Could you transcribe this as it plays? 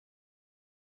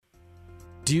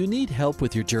Do you need help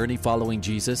with your journey following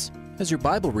Jesus? Has your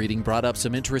Bible reading brought up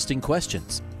some interesting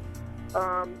questions?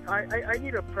 I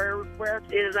need a prayer request.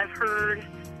 I've heard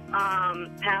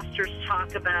pastors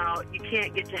talk about you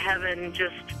can't get to heaven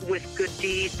just with good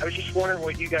deeds. I was just wondering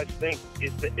what you guys think.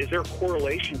 Is there a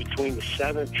correlation between the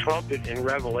seventh trumpet and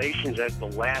Revelations as the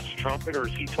last trumpet, or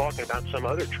is he talking about some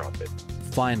other trumpet?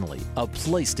 Finally, a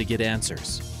place to get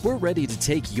answers. We're ready to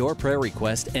take your prayer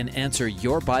request and answer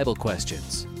your Bible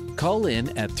questions. Call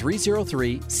in at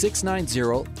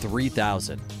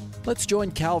 303-690-3000. Let's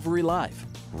join Calvary Live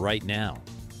right now.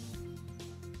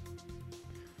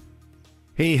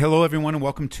 Hey, hello everyone, and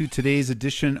welcome to today's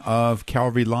edition of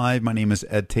Calvary Live. My name is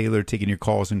Ed Taylor, taking your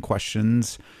calls and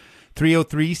questions.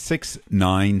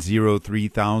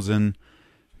 303-690-3000.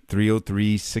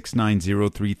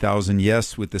 303-690-3000.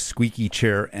 Yes, with the squeaky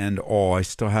chair and all. I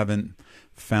still haven't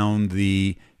found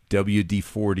the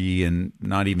WD-40 and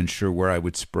not even sure where I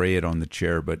would spray it on the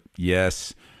chair. But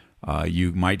yes,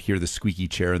 you might hear the squeaky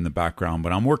chair in the background,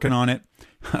 but I'm working on it.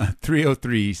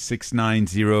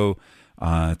 303-690-3000.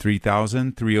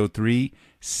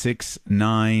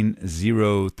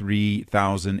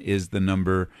 303-690-3000 is the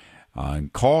number.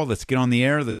 Call. Let's get on the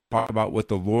air. Let's talk about what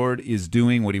the Lord is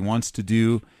doing, what he wants to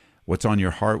do, what's on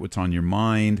your heart, what's on your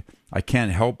mind. I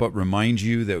can't help but remind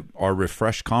you that our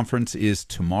Refresh Conference is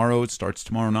tomorrow. It starts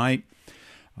tomorrow night.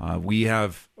 We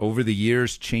have, over the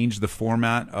years, changed the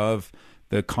format of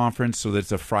the conference so that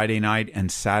it's a Friday night and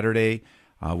Saturday.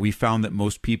 We found that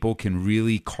most people can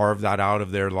really carve that out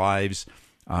of their lives,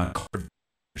 carve their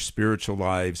spiritual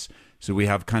lives. So we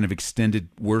have kind of extended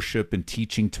worship and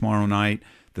teaching tomorrow night.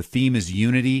 The theme is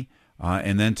unity,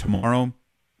 and then tomorrow,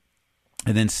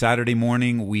 and then Saturday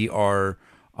morning, we are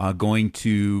going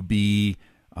to be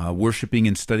worshiping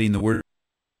and studying the Word.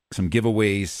 Some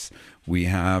giveaways, we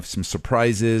have some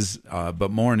surprises, but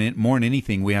more than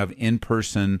anything, we have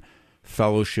in-person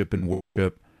fellowship and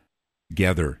worship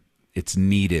together. It's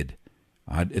needed.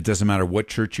 It doesn't matter what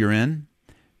church you're in.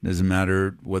 It doesn't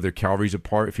matter whether Calvary's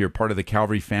if you're a part of the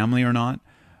Calvary family or not.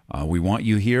 We want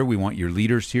you here. We want your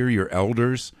leaders here, your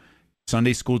elders,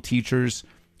 Sunday school teachers.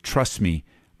 Trust me,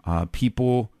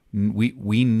 people,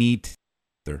 we need together.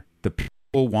 The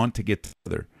people want to get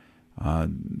together.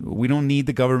 We don't need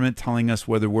the government telling us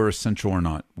whether we're essential or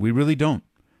not. We really don't.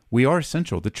 We are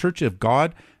essential. The Church of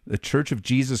God, the Church of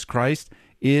Jesus Christ,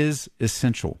 is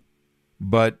essential.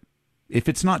 But if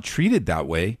it's not treated that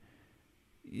way,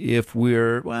 if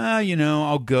we're,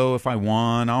 I'll go if I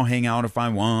want, I'll hang out if I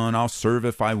want, I'll serve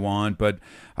if I want, but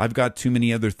I've got too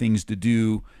many other things to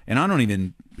do, and I don't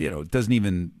even, I'll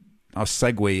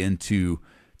segue into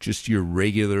just your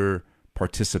regular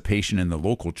participation in the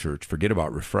local church. Forget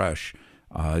about Refresh.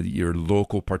 Your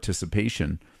local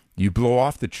participation. You blow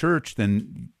off the church,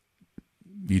 then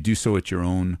you do so at your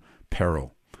own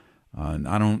peril.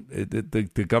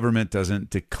 The government doesn't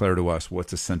declare to us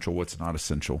what's essential, what's not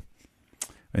essential.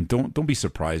 And don't be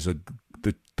surprised.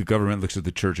 The government looks at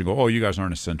the church and go, "Oh, you guys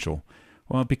aren't essential."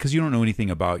 Well, because you don't know anything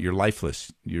about. You're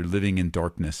lifeless. You're living in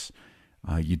darkness.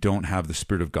 You don't have the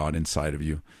Spirit of God inside of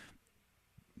you.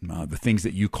 The things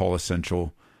that you call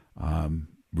essential,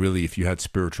 really, if you had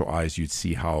spiritual eyes, you'd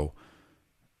see how.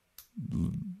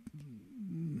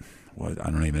 Well,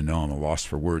 I don't even know. I'm a loss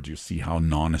for words. You see how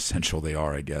non-essential they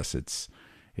are. I guess it's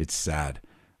sad,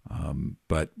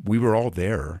 but we were all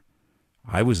there.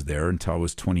 I was there until I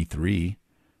was 23.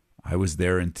 I was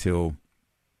there until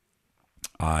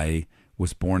I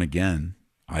was born again.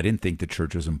 I didn't think the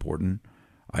church was important.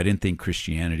 I didn't think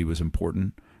Christianity was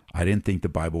important. I didn't think the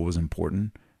Bible was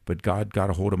important. But God got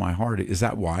a hold of my heart. Is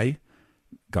that why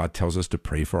God tells us to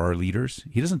pray for our leaders?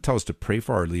 He doesn't tell us to pray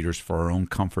for our leaders for our own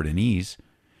comfort and ease.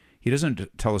 He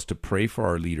doesn't tell us to pray for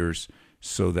our leaders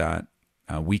so that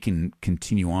we can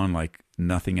continue on like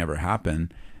nothing ever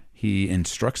happened. He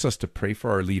instructs us to pray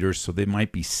for our leaders so they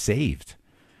might be saved.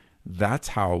 That's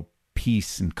how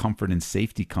peace and comfort and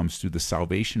safety comes through the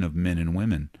salvation of men and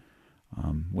women.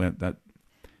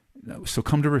 So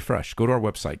come to Refresh. Go to our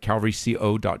website,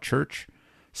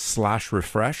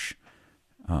 calvaryco.church/refresh.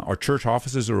 Our church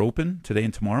offices are open today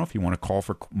and tomorrow. If you want to call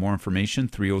for more information,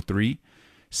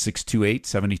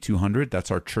 303-628-7200.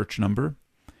 That's our church number.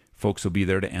 Folks will be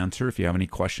there to answer if you have any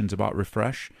questions about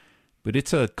Refresh. But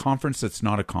it's a conference that's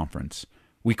not a conference.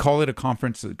 We call it a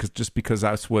conference because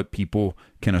that's what people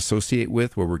can associate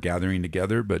with, where we're gathering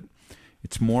together. But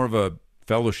it's more of a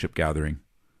fellowship gathering.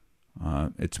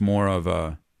 It's more of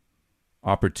a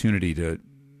opportunity to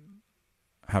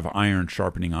have iron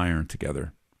sharpening iron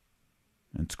together.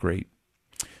 It's great.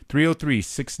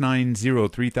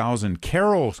 303-690-3000.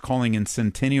 Carol's calling in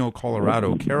Centennial,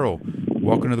 Colorado. Carol,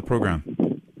 welcome to the program.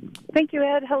 Thank you,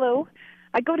 Ed. Hello.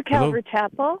 I go to Calvary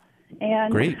Chapel,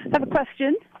 and Great. I have a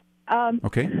question.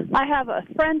 Okay. I have a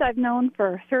friend I've known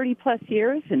for 30-plus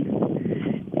years,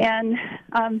 and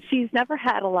she's never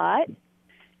had a lot,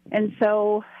 and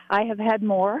so I have had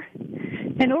more.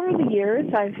 And over the years,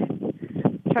 I've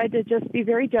tried to just be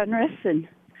very generous and,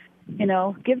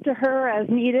 give to her as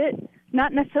needed,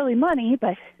 not necessarily money,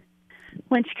 but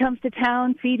when she comes to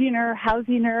town, feeding her,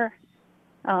 housing her,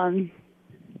 I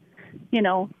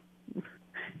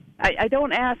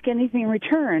don't ask anything in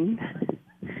return.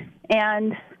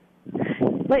 And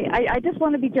I just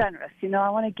want to be generous. I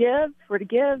want to give, to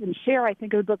give and share. I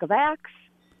think of the book of Acts.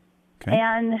 Okay.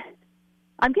 And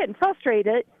I'm getting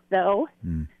frustrated, though,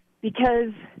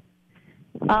 because,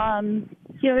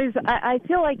 I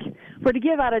feel like we're to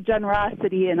give out of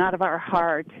generosity and out of our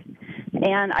heart.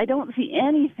 And I don't see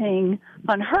anything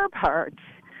on her part,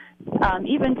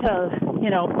 even to,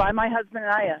 buy my husband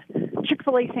and I a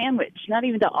Chick-fil-A sandwich, not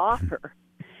even to offer.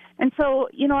 And so,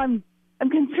 I'm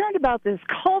concerned about this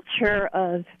culture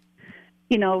of,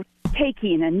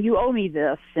 taking and you owe me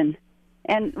this. And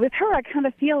with her, I kind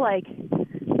of feel like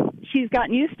she's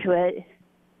gotten used to it.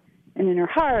 And in her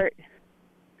heart,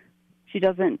 she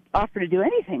doesn't offer to do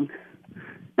anything,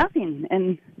 nothing.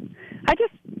 And I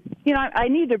just, I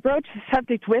need to broach the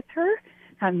subject with her.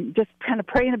 I'm just kind of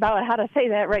praying about how to say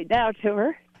that right now to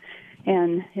her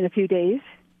and in a few days.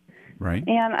 Right.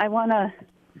 And I want to,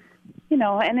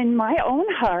 and in my own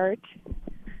heart,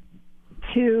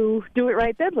 to do it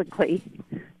right biblically,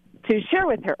 to share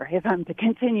with her if I'm to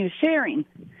continue sharing.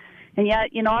 And yet,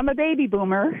 I'm a baby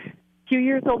boomer, a few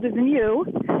years older than you,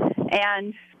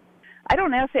 and I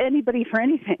don't ask anybody for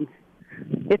anything.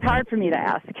 It's hard for me to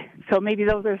ask. So maybe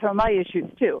those are some of my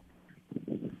issues, too.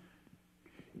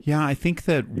 Yeah, I think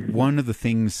that one of the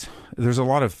things, there's a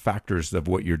lot of factors of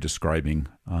what you're describing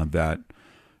that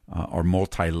are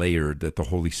multi-layered that the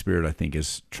Holy Spirit, I think,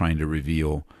 is trying to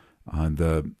reveal.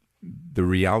 The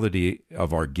reality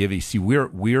of our giving. See,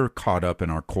 we're caught up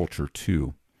in our culture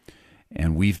too,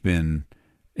 and we've been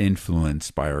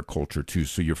influenced by our culture too.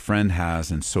 So your friend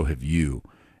has, and so have you.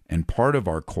 And part of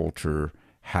our culture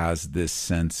has this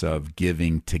sense of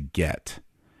giving to get,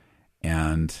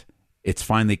 and it's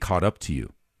finally caught up to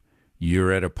you.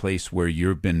 You're at a place where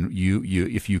you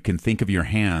if you can think of your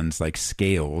hands like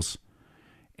scales,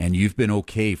 and you've been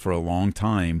okay for a long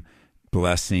time,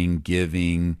 blessing,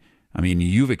 giving. I mean,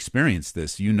 you've experienced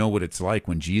this. You know what it's like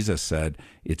when Jesus said,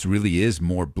 it really is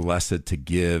more blessed to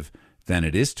give than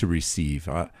it is to receive.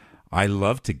 I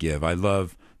love to give. I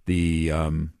love the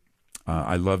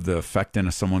effect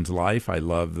in someone's life. I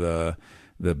love the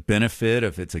benefit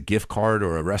if it's a gift card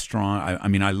or a restaurant. I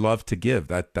mean, I love to give.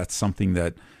 That's something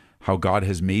that how God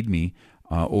has made me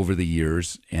over the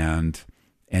years. And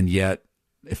yet,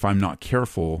 if I'm not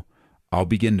careful, I'll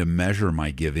begin to measure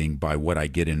my giving by what I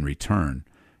get in return,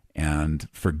 and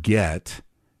forget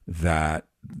that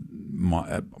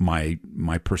my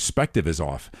perspective is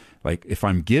off. Like if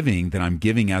I'm giving, then I'm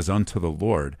giving as unto the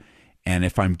Lord. And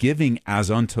if I'm giving as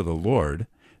unto the Lord,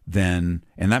 then,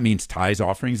 and that means tithes,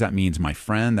 offerings, that means my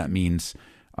friend, that means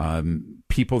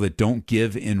people that don't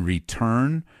give in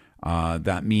return,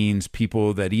 that means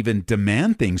people that even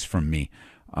demand things from me,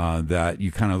 that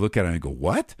you kind of look at it and go,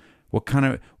 what? What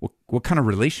kind of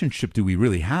relationship do we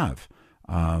really have?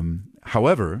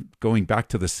 However, going back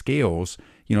to the scales,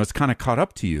 it's kind of caught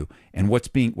up to you, and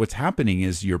what's happening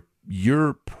is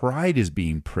your pride is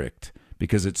being pricked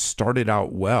because it started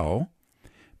out well,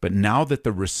 but now that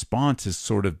the response has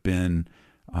sort of been,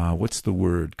 what's the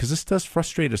word? Because this does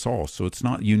frustrate us all, so it's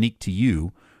not unique to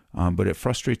you, but it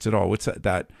frustrates it all. What's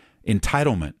that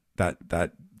entitlement?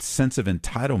 That sense of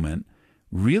entitlement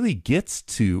really gets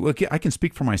to. Look, I can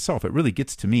speak for myself. It really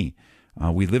gets to me.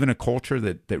 We live in a culture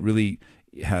that really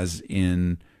has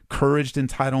encouraged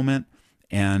entitlement,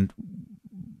 and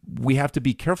we have to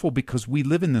be careful because we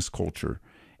live in this culture.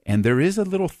 And there is a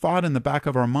little thought in the back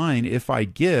of our mind, if I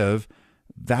give,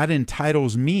 that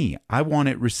entitles me. I want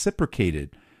it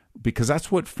reciprocated, because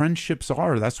that's what friendships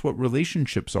are. That's what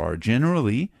relationships are.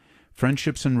 Generally,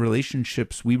 friendships and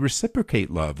relationships, we reciprocate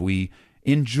love. We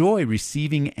enjoy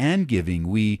receiving and giving.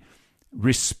 We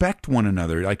respect one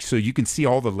another. So you can see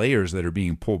all the layers that are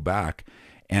being pulled back.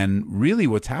 And really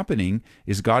what's happening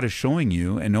is God is showing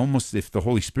you, and almost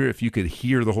if you could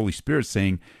hear the Holy Spirit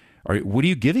saying, all right, what are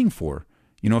you giving for?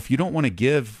 If you don't want to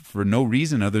give for no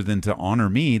reason other than to honor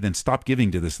me, then stop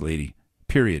giving to this lady,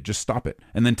 period. Just stop it.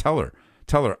 And then tell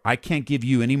her, I can't give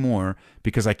you anymore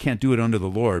because I can't do it unto the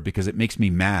Lord, because it makes me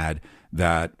mad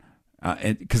that,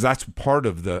 because that's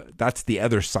that's the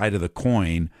other side of the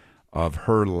coin of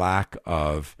her lack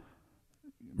of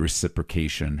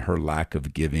reciprocation, her lack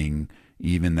of giving,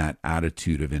 even that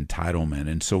attitude of entitlement.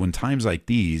 And so in times like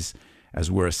these, as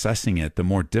we're assessing it, the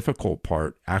more difficult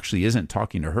part actually isn't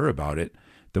talking to her about it.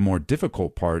 The more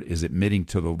difficult part is admitting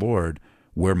to the Lord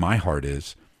where my heart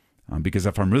is. Because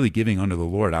if I'm really giving unto the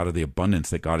Lord out of the abundance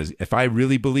that God is, if I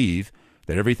really believe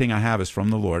that everything I have is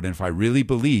from the Lord, and if I really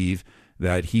believe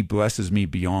that He blesses me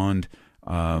beyond,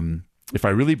 if I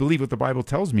really believe what the Bible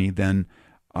tells me, then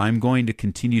I'm going to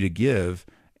continue to give,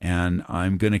 and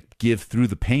I'm going to give through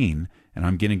the pain, and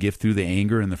I'm going to give through the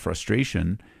anger and the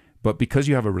frustration. But because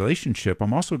you have a relationship,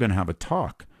 I'm also going to have a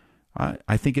talk.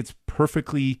 I think it's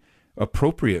perfectly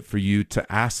appropriate for you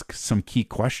to ask some key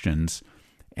questions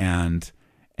and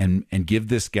give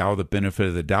this gal the benefit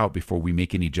of the doubt before we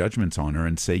make any judgments on her,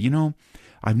 and say,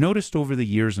 I've noticed over the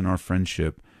years in our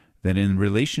friendship that in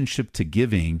relationship to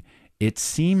giving, it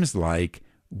seems like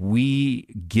we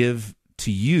give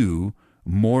to you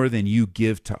more than you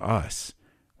give to us.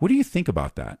 What do you think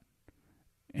about that?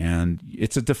 And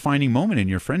it's a defining moment in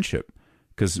your friendship,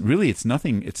 because really it's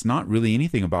not really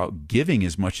anything about giving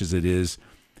as much as it is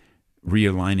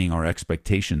realigning our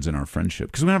expectations in our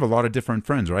friendship. Because we have a lot of different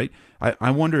friends, right? I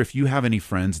wonder if you have any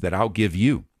friends that outgive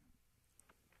you.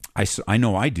 I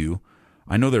know I do.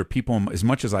 I know there are people, as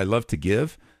much as I love to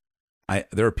give,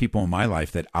 there are people in my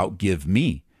life that outgive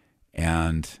me.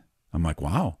 And I'm like,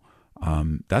 wow,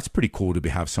 that's pretty cool to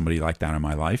have somebody like that in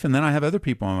my life. And then I have other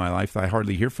people in my life that I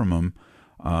hardly hear from them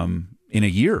in a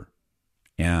year.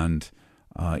 And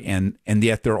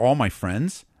yet they're all my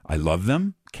friends. I love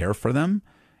them, care for them.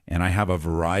 And I have a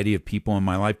variety of people in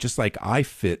my life, just like I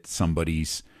fit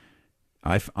somebody's,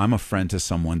 I'm a friend to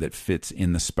someone that fits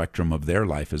in the spectrum of their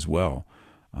life as well.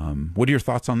 What are your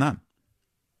thoughts on that?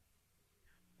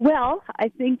 Well, I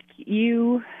think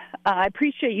I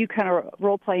appreciate you kind of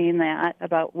role-playing that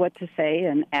about what to say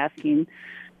and asking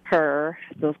her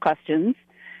those questions.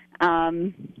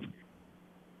 And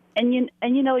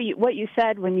what you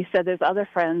said when you said there's other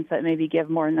friends that maybe give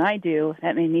more than I do,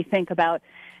 that made me think about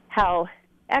how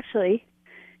actually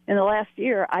in the last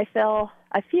year I feel,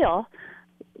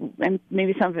 and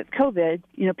maybe some of it's COVID,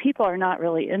 people are not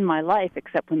really in my life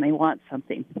except when they want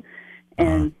something.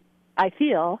 And I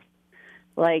feel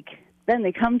like then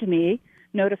they come to me,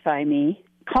 notify me,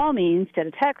 call me instead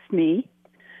of text me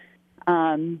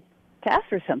to ask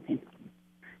for something.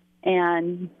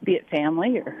 And be it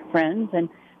family or friends. And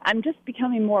I'm just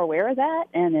becoming more aware of that,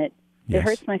 and it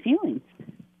hurts my feelings.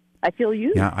 I feel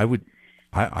used. Yeah, I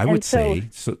would say,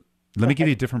 so let me give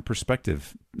you a different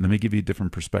perspective.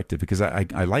 Because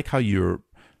I like how you're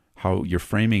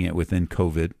framing it within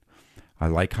COVID. I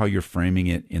like how you're framing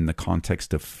it in the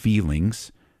context of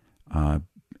feelings.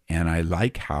 And I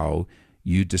like how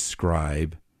you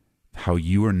describe how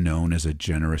you are known as a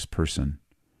generous person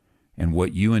and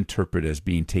what you interpret as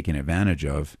being taken advantage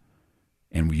of.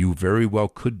 And you very well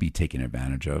could be taken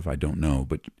advantage of. I don't know,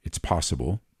 but it's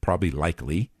possible, probably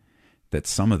likely, that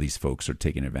some of these folks are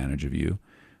taking advantage of you.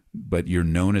 But you're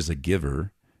known as a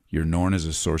giver. You're known as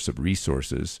a source of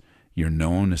resources. You're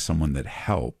known as someone that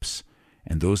helps.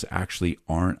 And those actually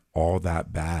aren't all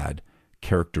that bad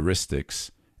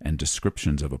characteristics and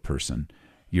descriptions of a person.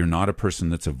 You're not a person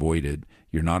that's avoided.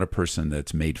 You're not a person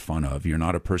that's made fun of. You're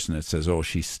not a person that says, oh,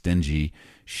 she's stingy.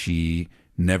 She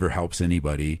never helps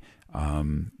anybody.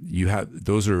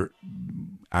 Those are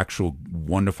actual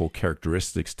wonderful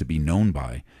characteristics to be known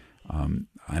by. And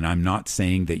I'm not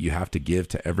saying that you have to give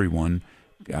to everyone.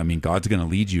 I mean, God's going to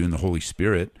lead you in the Holy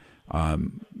Spirit,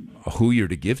 who you're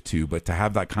to give to, but to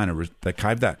have that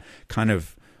kind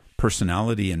of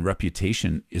personality and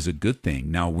reputation is a good thing.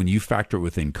 Now, when you factor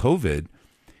within COVID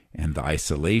and the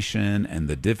isolation and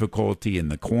the difficulty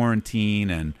and the quarantine,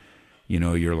 and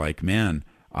you're like, man,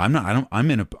 I'm not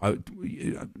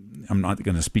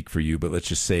going to speak for you, but let's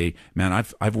just say, man,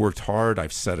 I've worked hard,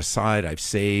 I've set aside, I've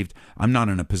saved. I'm not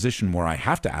in a position where I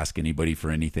have to ask anybody for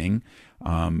anything.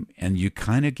 And you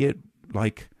kind of get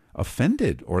like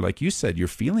offended, or like you said, your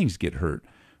feelings get hurt.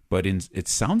 But it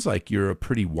sounds like you're a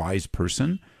pretty wise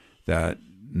person that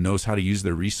knows how to use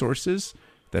their resources,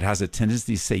 that has a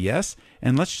tendency to say yes.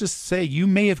 And let's just say you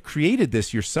may have created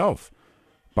this yourself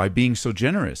by being so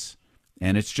generous,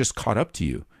 and it's just caught up to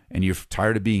you, and you're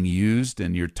tired of being used,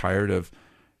 and you're tired of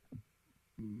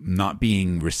not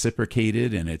being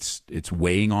reciprocated, and it's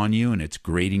weighing on you, and it's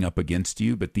grating up against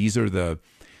you. But these are the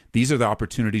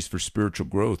opportunities for spiritual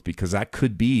growth, because that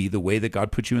could be the way that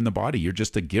God put you in the body. You're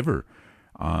just a giver.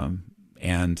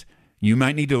 And you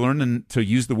might need to learn to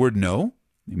use the word no.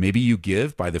 Maybe you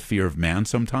give by the fear of man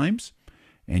sometimes,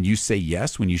 and you say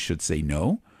yes when you should say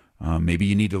no. Maybe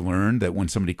you need to learn that when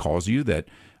somebody calls you, that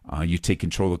you take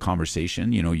control of the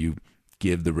conversation. You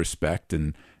give the respect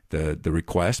and the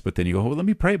request, but then you go, well, let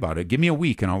me pray about it. Give me a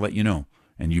week and I'll let you know.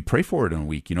 And you pray for it in a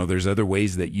week. There's other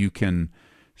ways that you can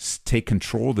take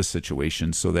control of the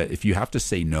situation so that if you have to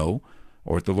say no,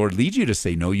 or if the Lord leads you to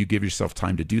say no, you give yourself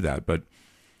time to do that. But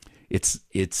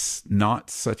it's not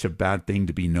such a bad thing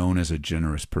to be known as a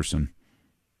generous person.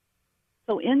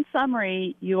 So in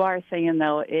summary, you are saying,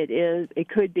 though, it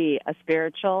could be a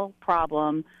spiritual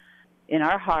problem in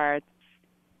our hearts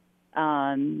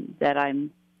that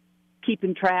I'm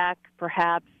keeping track,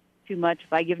 perhaps too much.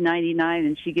 If I give 99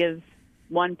 and she gives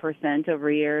 1% over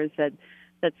years,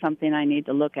 that's something I need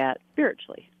to look at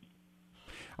spiritually.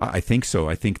 I think so.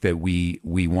 I think that we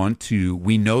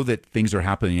know that things are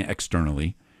happening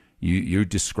externally. You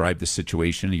describe the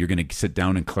situation. You're going to sit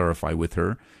down and clarify with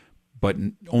her, but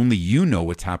only you know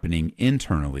what's happening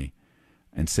internally,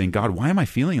 and saying, God, why am I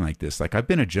feeling like this? Like, I've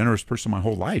been a generous person my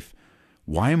whole life.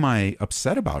 Why am I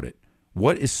upset about it?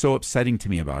 What is so upsetting to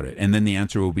me about it? And then the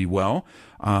answer will be, well,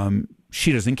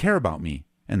 she doesn't care about me,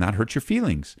 and that hurts your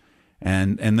feelings.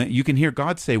 And then you can hear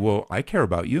God say, well, I care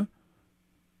about you.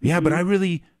 Yeah, but I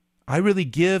really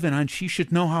give, and she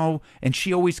should know how, and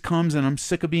she always comes, and I'm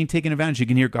sick of being taken advantage. You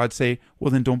can hear God say,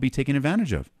 well, then don't be taken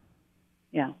advantage of.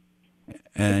 Yeah.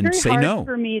 And it's say very no. hard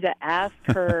for me to ask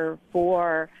her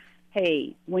for,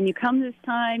 hey, when you come this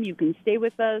time, you can stay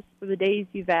with us for the days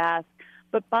you've asked,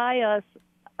 but buy us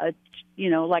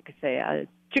like I say, a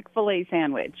Chick-fil-A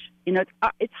sandwich.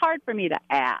 It's hard for me to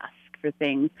ask for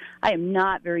things. I am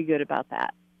not very good about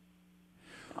that.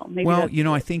 So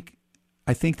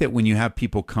I think that when you have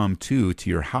people come to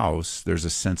your house, there's a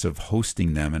sense of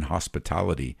hosting them and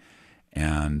hospitality.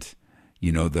 And,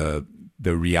 the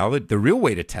real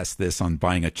way to test this on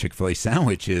buying a Chick-fil-A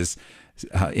sandwich is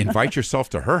invite yourself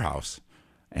to her house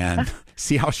and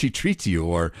see how she treats you,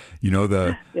 or,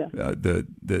 the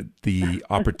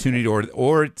opportunity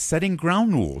or setting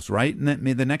ground rules, right? And that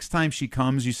the next time she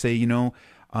comes, you say,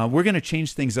 we're going to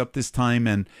change things up this time.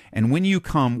 And when you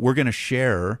come, we're going to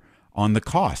share on the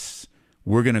costs.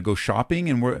 We're going to go shopping,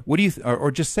 and or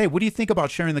just say, what do you think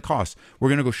about sharing the costs? We're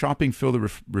going to go shopping, fill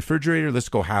the refrigerator. Let's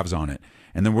go halves on it.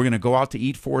 And then we're going to go out to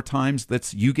eat 4 times.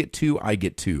 You get 2, I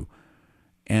get 2.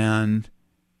 And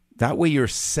that way you're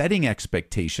setting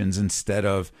expectations instead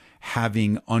of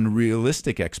having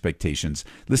unrealistic expectations.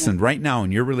 Listen, right now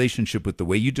in your relationship, with the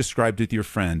way you described with your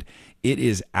friend, it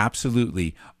is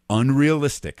absolutely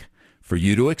unrealistic for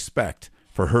you to expect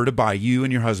for her to buy you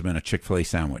and your husband a Chick-fil-A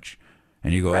sandwich.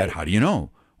 And you go, Ed, how do you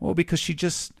know? Well, because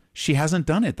she hasn't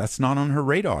done it. That's not on her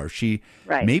radar.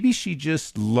 Maybe she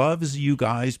just loves you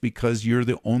guys because you're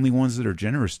the only ones that are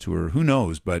generous to her. Who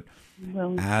knows? But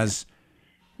as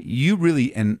you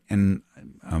really, and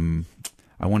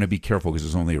I want to be careful because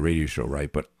it's only a radio show,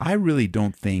 right? But I really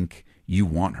don't think you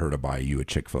want her to buy you a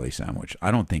Chick-fil-A sandwich.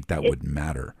 I don't think that would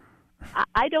matter.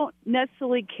 I don't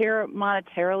necessarily care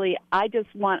monetarily. I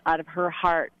just want out of her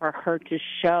heart for her to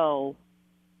show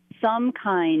some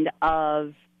kind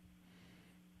of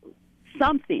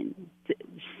something, to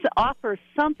offer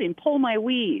something, pull my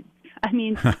weeds. I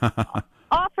mean,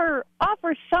 offer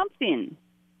something.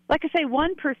 Like I say,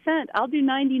 1%. I'll do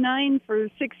 99 for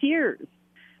 6 years.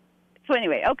 So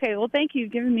anyway, okay. Well, thank you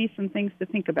for giving me some things to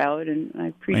think about, and I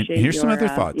appreciate some other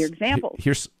thoughts. Your examples.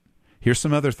 Here's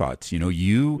some other thoughts.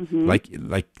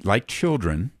 Like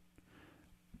children,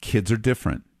 kids are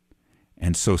different.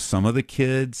 And so some of my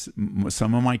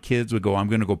kids would go, I'm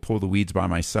going to go pull the weeds by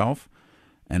myself.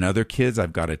 And other kids,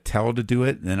 I've got to tell to do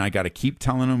it. And then I got to keep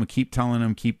telling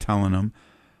them.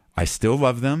 I still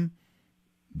love them.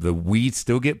 The weeds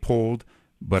still get pulled,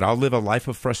 but I'll live a life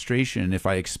of frustration if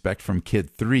I expect from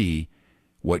kid 3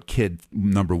 what kid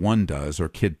number 1 does, or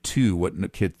kid 2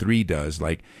 what kid 3 does.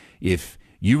 Like, if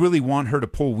you really want her to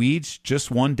pull weeds,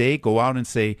 just one day go out and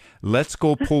say, let's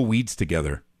go pull weeds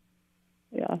together.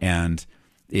 Yeah. And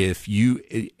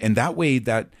that way,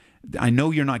 that I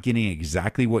know you're not getting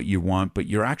exactly what you want, but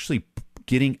you're actually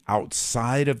getting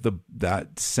outside of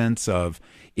that sense of,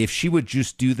 if she would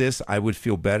just do this, I would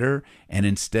feel better. And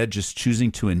instead just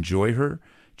choosing to enjoy her,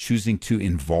 choosing to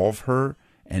involve her.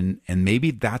 And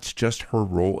maybe that's just her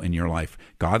role in your life.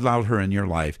 God allowed her in your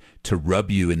life to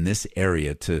rub you in this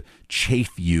area, to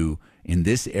chafe you in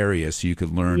this area, so you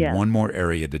could learn one more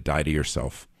area to die to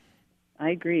yourself. I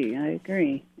agree.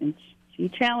 And she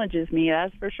challenges me,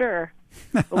 that's for sure.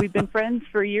 But we've been friends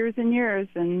for years and years,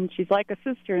 and she's like a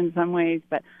sister in some ways.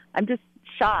 But I'm just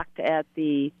shocked at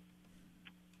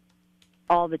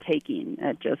all the taking.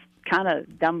 It just kind of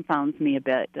dumbfounds me a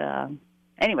bit.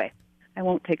 Anyway, I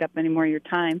won't take up any more of your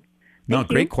time. No,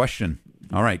 great question.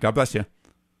 All right. God bless you.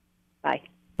 Bye.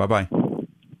 Bye-bye.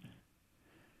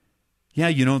 Yeah,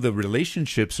 the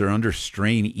relationships are under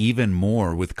strain even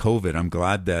more with COVID. I'm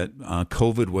glad that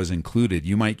COVID was included.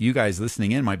 You guys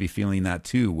listening in might be feeling that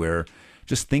too, where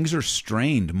just things are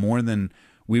strained more than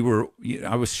we were.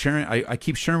 I was sharing. I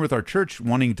keep sharing with our church,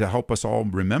 wanting to help us all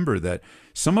remember that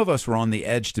some of us were on the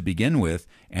edge to begin with,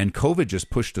 and COVID just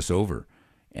pushed us over.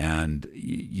 And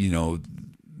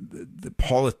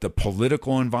the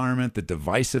political environment, the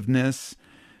divisiveness,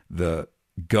 the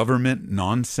government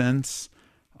nonsense.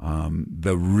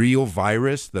 The real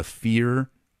virus, the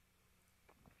fear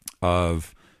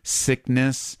of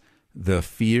sickness, the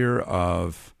fear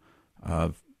of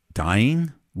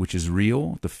dying, which is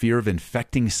real, the fear of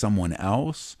infecting someone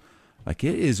else, like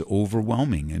it is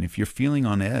overwhelming. And if you're feeling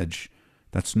on edge,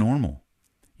 that's normal.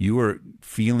 You are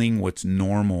feeling what's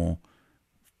normal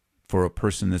for a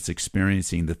person that's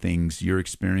experiencing the things you're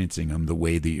experiencing them the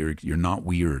way that you're not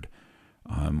weird,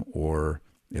 or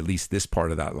at least this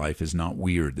part of that life is not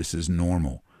weird. This is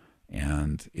normal.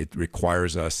 And it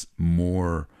requires us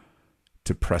more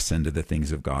to press into the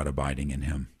things of God, abiding in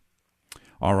Him.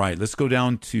 All right, let's go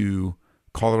down to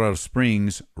Colorado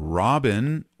Springs.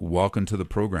 Robin, welcome to the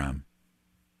program.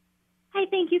 Hi,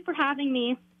 thank you for having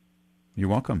me. You're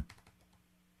welcome.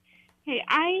 Hey,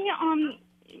 I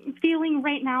feeling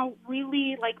right now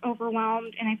really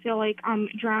overwhelmed, and I feel like I'm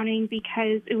drowning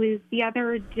because it was the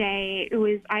other day.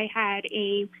 I had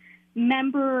a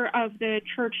member of the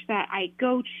church that I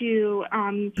go to.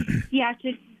 He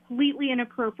acted completely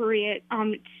inappropriate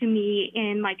to me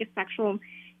in a sexual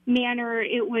manner.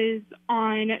 It was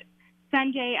on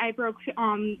Sunday. I broke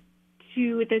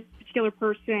to this particular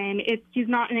person. He's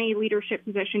not in a leadership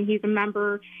position. He's a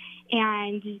member,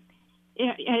 and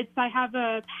I have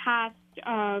a past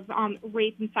of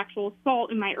rape and sexual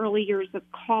assault in my early years of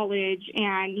college,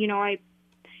 and I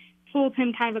told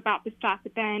him kind of about the stuff.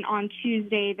 But then on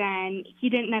Tuesday, then he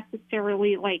didn't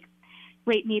necessarily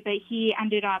rape me, but he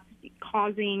ended up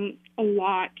causing a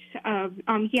lot of.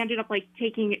 He ended up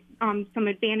taking some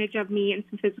advantage of me and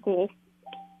some physical.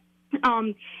 Sorry,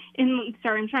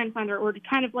 I'm trying to find our word.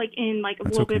 Kind of in a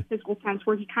little bit of physical sense,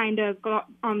 where he kind of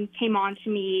came on to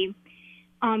me.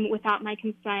 Without my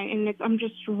consent, and I'm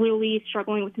just really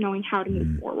struggling with knowing how to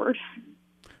move forward.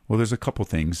 Well, there's a couple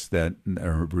things that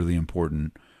are really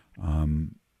important.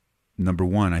 Number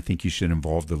one, I think you should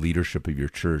involve the leadership of your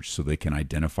church so they can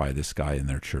identify this guy in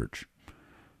their church.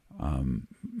 And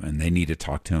they need to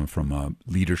talk to him from a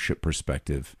leadership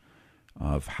perspective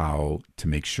of how to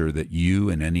make sure that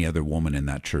you and any other woman in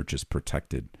that church is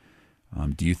protected.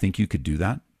 Do you think you could do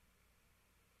that?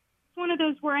 It's one of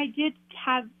those where I did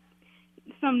have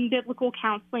some biblical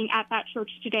counseling at that church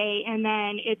today, and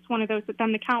then it's one of those that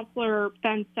then the counselor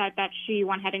then said that she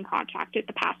went ahead and contacted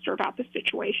the pastor about the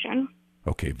situation.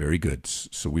 Okay, very good.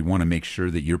 So we want to make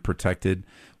sure that you're protected.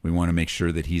 We want to make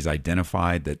sure that he's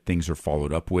identified, that things are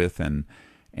followed up with, and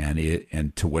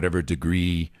to whatever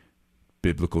degree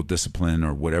biblical discipline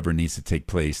or whatever needs to take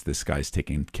place, this guy's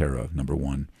taken care of. Number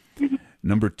one. Mm-hmm.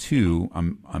 Number two,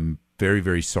 I'm very,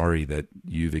 very sorry that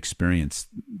you've experienced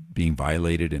being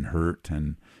violated and hurt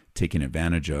and taken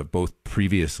advantage of, both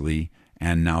previously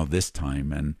and now this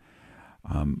time. And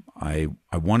I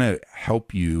want to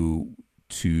help you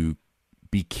to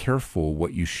be careful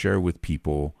what you share with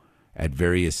people at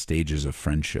various stages of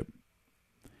friendship,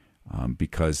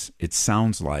 because it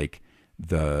sounds like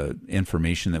the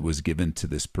information that was given to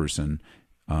this person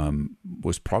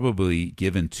was probably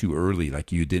given too early,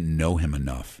 like you didn't know him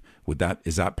enough.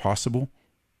 Is that possible?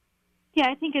 Yeah,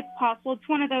 I think it's possible. It's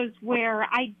one of those where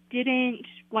I didn't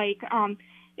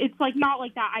it's not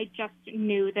like that. I just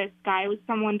knew this guy. It was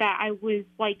someone that I was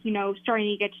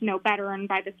starting to get to know better, and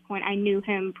by this point I knew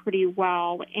him pretty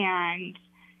well. But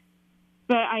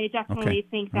I definitely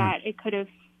think that it could have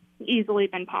easily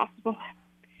been possible.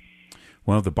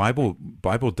 Well, the Bible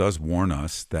does warn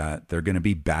us that there are going to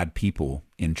be bad people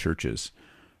in churches.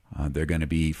 There are going to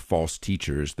be false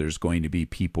teachers. There's going to be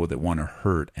people that want to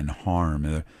hurt and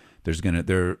harm.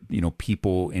 There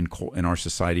people in our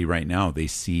society right now. They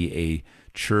see a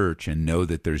church and know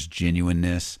that there's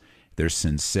genuineness, there's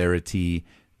sincerity,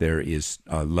 there is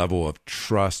a level of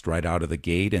trust right out of the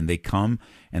gate, and they come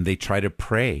and they try to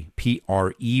prey,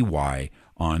 P-R-E-Y,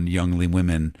 on young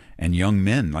women and young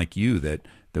men like you that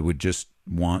would just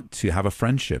want to have a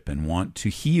friendship and want to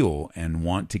heal and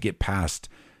want to get past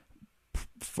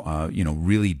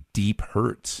really deep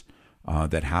hurts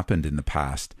that happened in the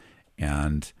past.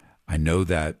 And I know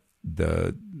that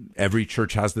every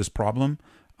church has this problem.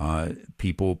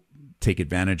 People take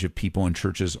advantage of people in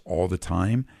churches all the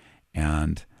time.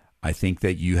 And I think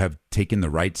that you have taken the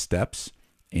right steps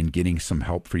in getting some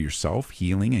help for yourself,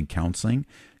 healing and counseling.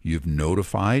 You've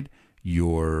notified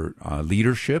your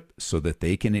leadership so that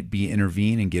they can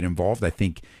intervene and get involved. I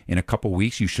think in a couple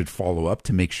weeks you should follow up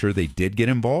to make sure they did get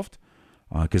involved,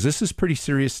 because this is pretty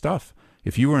serious stuff.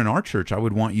 If you were in our church, I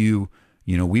would want you,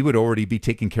 we would already be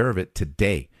taking care of it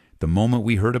today. The moment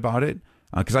we heard about it,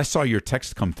 because I saw your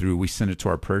text come through, we sent it to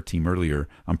our prayer team earlier.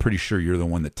 I'm pretty sure you're the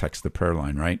one that texted the prayer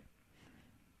line, right?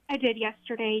 I did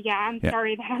yesterday. Yeah, I'm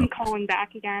sorry that I'm calling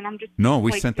back again. I'm just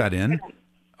we sent that in.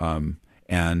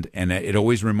 And it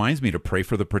always reminds me to pray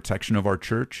for the protection of our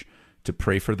church, to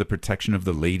pray for the protection of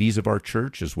the ladies of our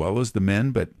church as well as the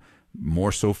men, but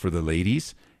more so for the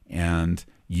ladies. And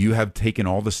you have taken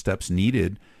all the steps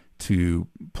needed to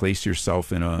place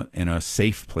yourself in a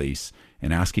safe place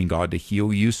and asking God to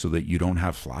heal you so that you don't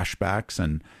have flashbacks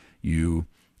and you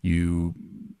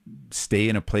stay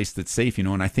in a place that's safe,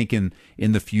 and I think in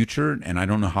the future, and I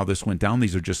don't know how this went down,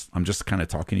 I'm just kind of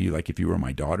talking to you like if you were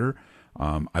my daughter.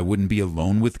 I wouldn't be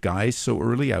alone with guys so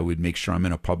early. I would make sure I'm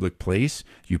in a public place.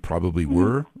 You probably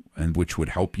were, and which would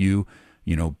help you,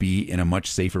 be in a much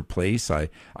safer place. I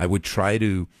would try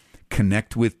to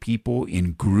connect with people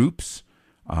in groups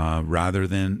rather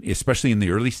than, especially in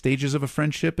the early stages of a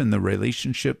friendship and the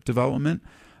relationship development.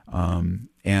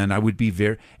 And I would be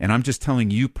and I'm just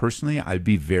telling you personally, I'd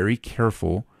be very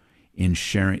careful in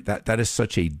sharing that. That is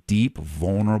such a deep,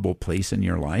 vulnerable place in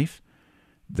your life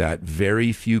that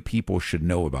very few people should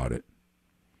know about it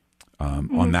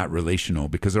on that relational,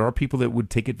 because there are people that would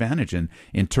take advantage and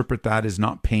interpret that as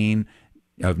not pain,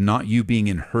 of not you being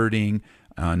in hurting,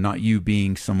 not you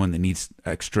being someone that needs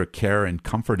extra care and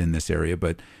comfort in this area,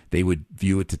 but they would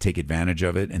view it to take advantage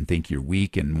of it and think you're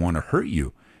weak and want to hurt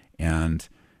you. And,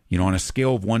 on a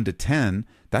scale of 1 to 10,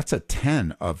 that's a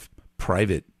 10 of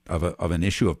private, of an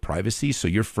issue of privacy. So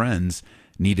your friends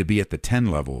need to be at the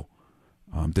 10 level.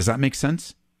 Does that make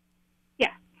sense?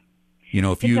 Yeah.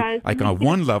 If you, like a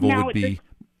 1 level would be,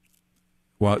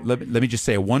 well, let me just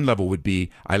say a 1 level would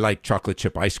be, I like chocolate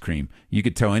chip ice cream. You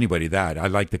could tell anybody that. I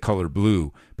like the color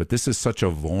blue. But this is such a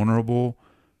vulnerable,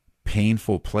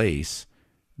 painful place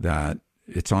that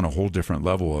it's on a whole different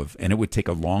level and it would take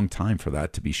a long time for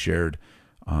that to be shared.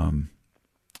 And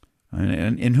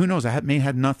who knows, that may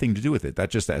have nothing to do with it.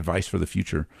 That's just advice for the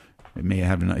future. It may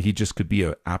have, he just could be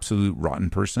an absolute rotten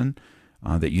person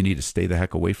that you need to stay the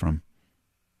heck away from.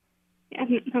 Yeah,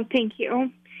 no, thank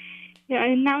you. Yeah,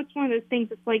 and now it's one of those things.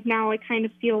 It's like now I kind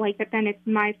of feel like that then it's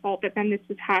my fault that then this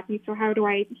has happened. So how do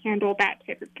I handle that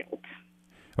type of guilt?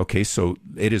 Okay, so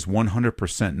it is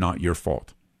 100% not your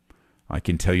fault. I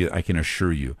can tell you, I can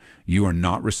assure you, you are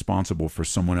not responsible for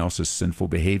someone else's sinful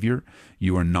behavior.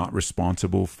 You are not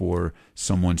responsible for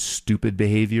someone's stupid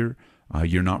behavior.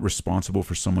 You're not responsible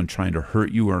for someone trying to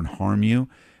hurt you or harm you.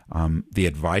 The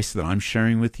advice that I'm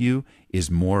sharing with you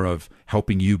is more of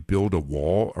helping you build a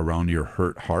wall around your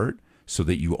hurt heart so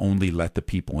that you only let the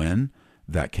people in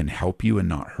that can help you and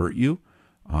not hurt you.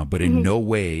 But in no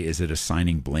way is it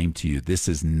assigning blame to you. This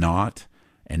is not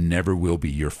and never will be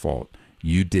your fault.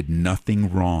 You did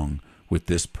nothing wrong with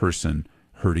this person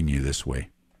hurting you this way.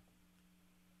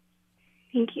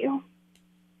 Thank you.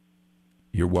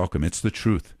 You're welcome. It's the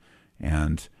truth.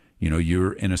 And,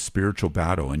 you're in a spiritual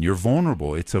battle and you're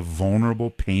vulnerable. It's a vulnerable,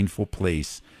 painful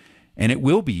place. And it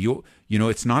will be.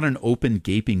 It's not an open,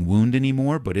 gaping wound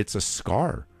anymore, but it's a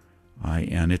scar.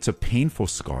 And it's a painful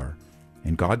scar.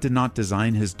 And God did not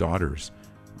design his daughters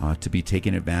to be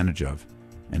taken advantage of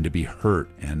and to be hurt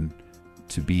and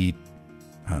to be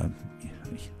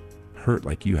hurt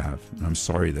like you have. And I'm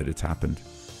sorry that it's happened.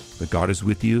 But God is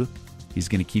with you. He's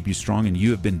going to keep you strong. And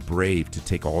you have been brave to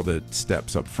take all the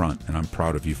steps up front. And I'm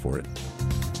proud of you for it.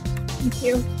 Thank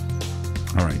you.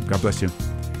 All right. God bless you.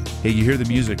 Hey, you hear the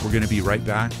music. We're going to be right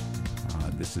back.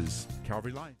 This is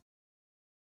Calvary Live.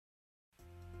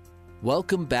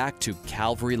 Welcome back to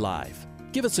Calvary Live.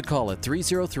 Give us a call at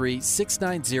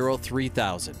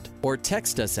 303-690-3000 or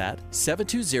text us at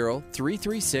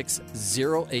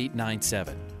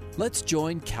 720-336-0897. Let's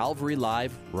join Calvary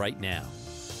Live right now.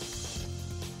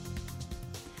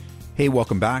 Hey,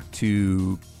 welcome back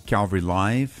to Calvary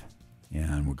Live,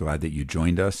 and we're glad that you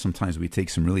joined us. Sometimes we take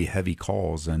some really heavy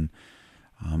calls, and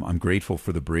I'm grateful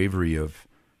for the bravery of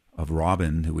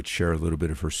Robin, who would share a little bit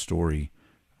of her story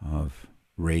of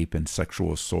rape and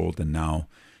sexual assault, and now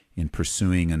in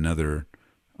pursuing another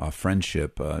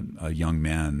friendship, a young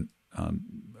man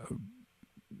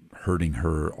hurting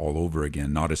her all over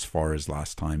again, not as far as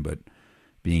last time, but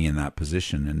being in that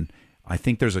position. And I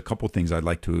think there's a couple things I'd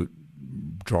like to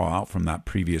draw out from that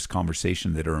previous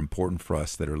conversation that are important for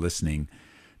us that are listening.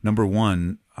 Number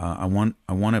one, I want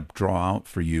to draw out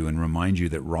for you and remind you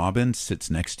that Robin sits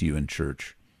next to you in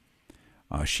church.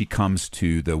 She comes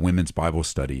to the women's Bible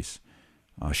studies.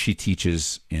 She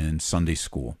teaches in Sunday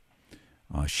school.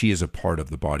 She is a part of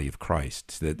the body of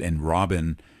Christ. And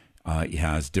Robin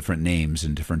has different names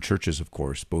in different churches, of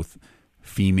course, both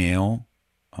female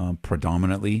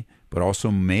predominantly, but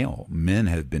also male. Men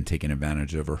have been taken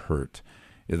advantage of or hurt.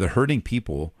 The hurting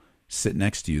people sit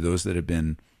next to you, those that have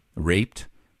been raped,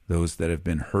 those that have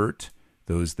been hurt,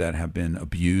 those that have been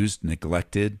abused,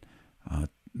 neglected,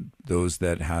 those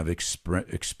that have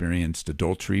experienced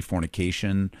adultery,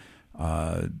 fornication,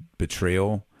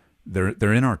 betrayal.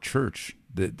 They're in our church.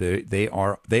 They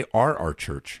are our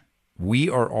church. We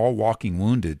are all walking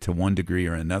wounded to one degree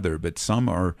or another, but some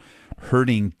are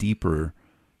hurting deeper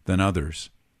than others.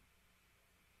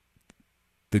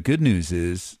 The good news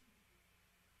is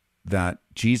that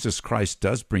Jesus Christ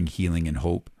does bring healing and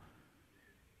hope.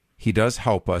 He does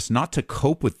help us not to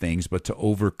cope with things, but to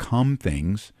overcome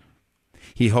things.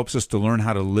 He helps us to learn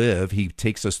how to live. He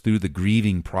takes us through the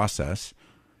grieving process.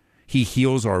 He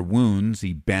heals our wounds.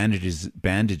 He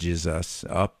bandages us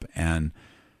up and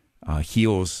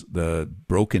heals the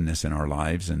brokenness in our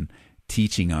lives and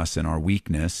teaching us in our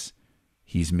weakness.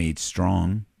 He's made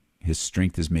strong. His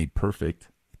strength is made perfect.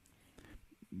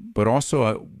 But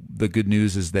also the good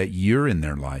news is that you're in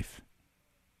their life,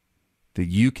 that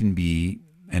you can be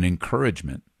an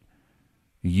encouragement.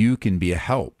 You can be a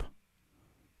help.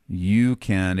 You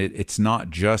can, it's not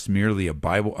just merely a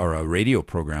Bible or a radio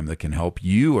program that can help.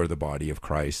 You are the body of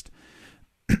Christ.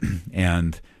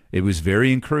 And it was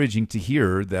very encouraging to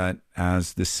hear that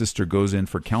as this sister goes in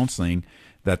for counseling,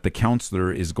 that the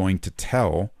counselor is going to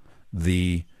tell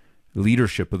the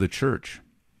leadership of the church.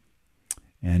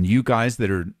 And you guys that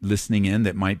are listening in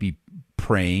that might be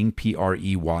preying,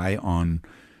 P-R-E-Y, on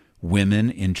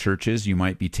women in churches, you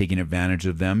might be taking advantage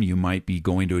of them. You might be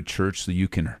going to a church so you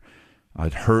can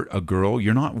hurt a girl.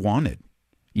 You're not wanted.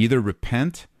 Either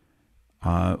repent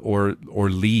or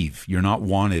leave. You're not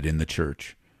wanted in the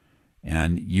church.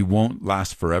 And you won't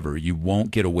last forever. You won't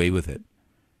get away with it.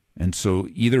 And so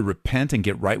either repent and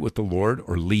get right with the Lord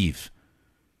or leave.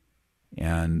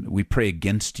 And we pray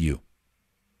against you.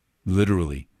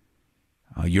 Literally.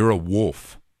 You're a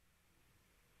wolf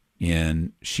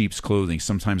in sheep's clothing,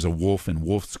 sometimes a wolf in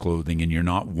wolf's clothing, and you're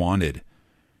not wanted.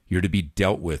 You're to be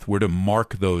dealt with. We're to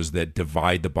mark those that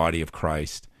divide the body of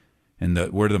Christ, and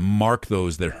we're to mark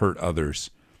those that hurt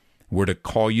others. We're to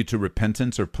call you to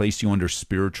repentance or place you under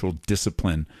spiritual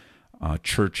discipline,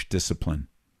 church discipline.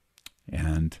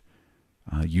 And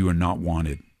you are not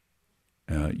wanted.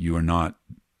 You are not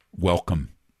welcome.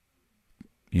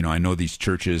 You know, I know these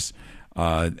churches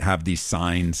have these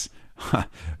signs.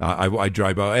 I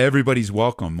drive by, everybody's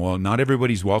welcome. Well, not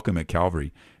everybody's welcome at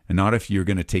Calvary, and not if you're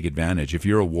going to take advantage. If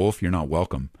you're a wolf, you're not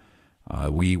welcome.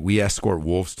 We escort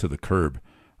wolves to the curb.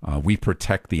 We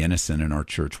protect the innocent in our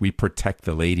church. We protect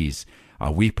the ladies.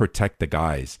 We protect the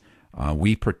guys.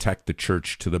 We protect the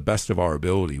church to the best of our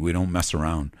ability. We don't mess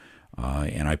around.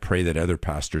 And I pray that other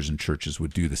pastors and churches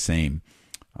would do the same.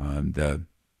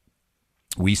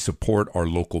 We support our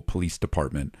local police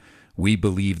department. We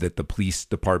believe that the police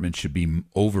department should be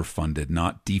overfunded,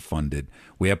 not defunded.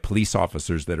 We have police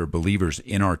officers that are believers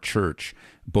in our church,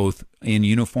 both in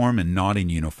uniform and not in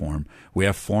uniform. We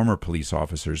have former police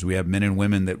officers. We have men and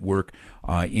women that work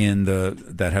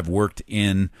that have worked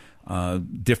in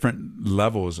different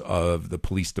levels of the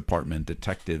police department,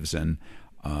 detectives, and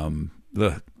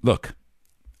look,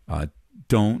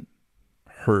 don't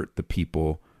hurt the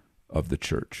people of the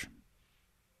church.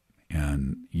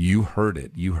 And you heard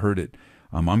it. You heard it.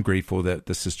 I'm grateful that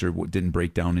the sister didn't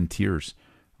break down in tears.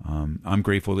 I'm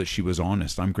grateful that she was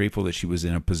honest. I'm grateful that she was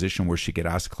in a position where she could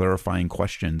ask clarifying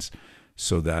questions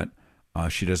so that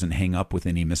she doesn't hang up with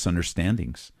any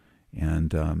misunderstandings.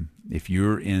 And if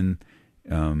you're in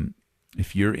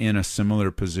a similar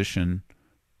position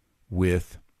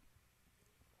with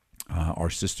our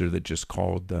sister that just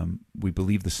called, we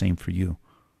believe the same for you.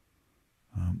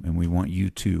 And we want you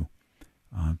too.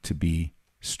 To be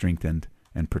strengthened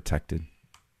and protected.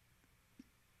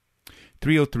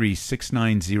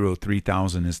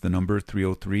 303-690-3000 is the number,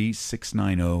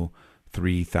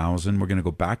 303-690-3000. We're going to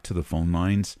go back to the phone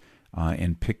lines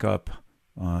and pick up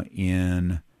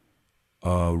in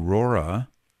Aurora.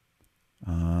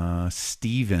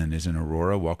 Stephen is in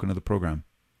Aurora. Welcome to the program.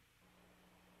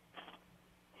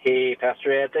 Hey,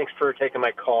 Pastor Ed. Thanks for taking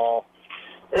my call.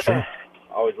 Sure.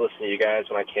 Always listen to you guys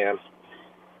when I can.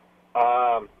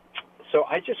 So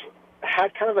I just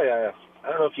had kind of I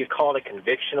don't know if you'd call it a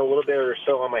conviction a little bit or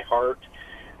so on my heart.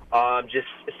 Just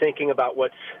thinking about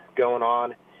what's going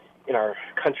on in our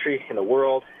country, in the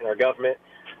world, in our government,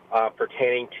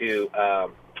 pertaining to,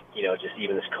 just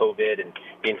even this COVID and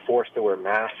being forced to wear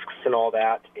masks and all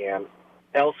that. And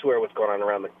elsewhere what's going on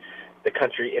around the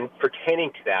country in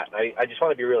pertaining to that. I just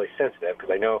want to be really sensitive because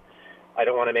I know I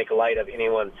don't want to make light of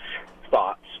anyone's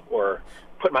thoughts or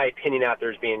put my opinion out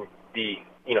there as being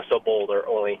so bold or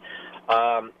only.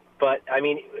 But, I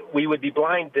mean, we would be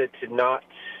blind to not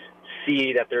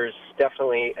see that there's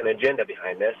definitely an agenda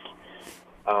behind this.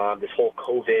 This whole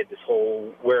COVID, this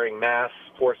whole wearing masks,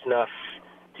 forcing us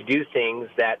to do things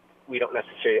that we don't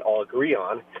necessarily all agree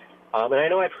on. And I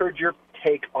know I've heard your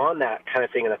take on that kind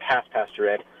of thing in the past, Pastor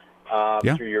Ed,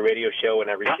 through your radio show and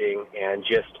everything, and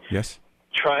just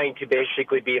trying to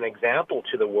basically be an example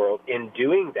to the world in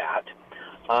doing that.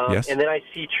 And then I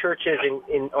see churches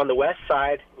on the west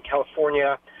side in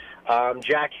California.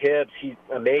 Jack Hibbs, he's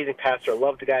an amazing pastor. I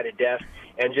love the guy to death.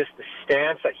 And just the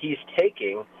stance that he's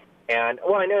taking. And,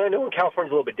 well, I know in California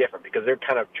it's a little bit different because they're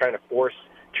kind of trying to force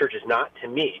churches not to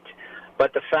meet.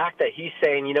 But the fact that he's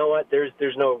saying, you know what,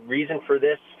 there's no reason for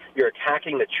this. You're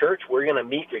attacking the church. We're going to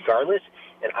meet regardless.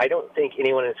 And I don't think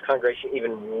anyone in his congregation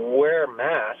even wear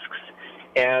masks.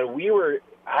 And we were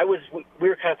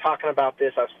kind of talking about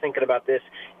this. I was thinking about this.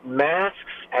 Masks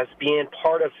as being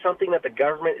part of something that the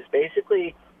government is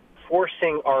basically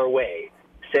forcing our way,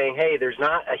 saying, hey, there's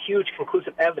not a huge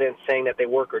conclusive evidence saying that they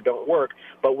work or don't work,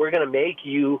 but we're going to make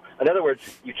you, in other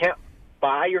words, you can't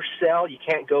buy or sell, you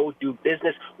can't go do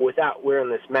business without wearing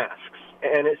this masks.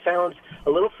 And it sounds a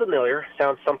little familiar,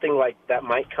 sounds something like that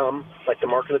might come, like the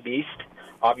mark of the beast.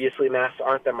 Obviously, masks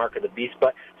aren't the mark of the beast,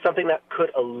 but something that could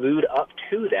allude up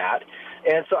to that.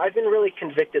 And so I've been really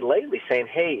convicted lately saying,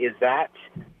 hey, is that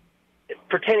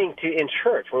pertaining to in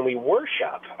church when we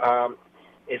worship?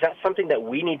 Is that something that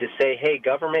we need to say, hey,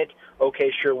 government,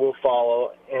 okay, sure, we'll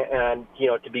follow, and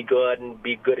to be good and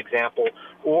be a good example,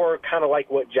 or kind of like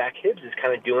what Jack Hibbs is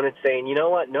kind of doing and saying, you know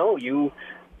what, no, you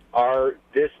are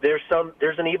this. There's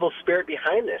an evil spirit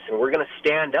behind this, and we're going to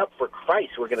stand up for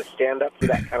Christ. We're going to stand up for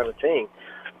that kind of a thing.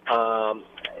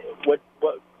 What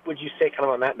would you say kind of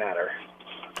on that matter?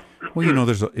 Well,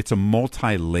 it's a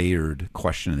multi-layered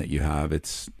question that you have.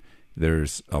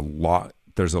 There's a lot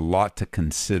to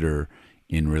consider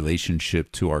in relationship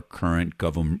to our current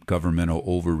governmental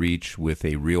overreach with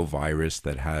a real virus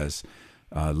that has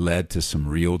led to some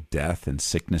real death and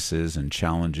sicknesses and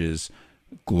challenges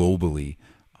globally.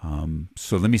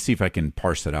 So let me see if I can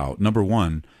parse it out. Number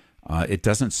one, it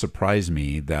doesn't surprise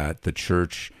me that the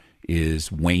church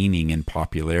is waning in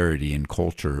popularity and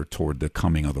culture toward the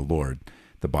coming of the Lord.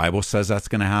 The Bible says that's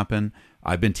going to happen.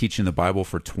 I've been teaching the Bible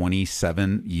for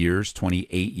 28 years.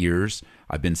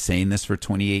 I've been saying this for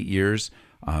 28 years.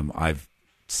 I've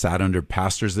sat under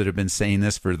pastors that have been saying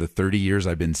this for the 30 years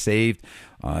I've been saved.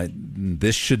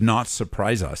 This should not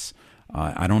surprise us.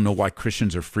 I don't know why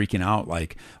Christians are freaking out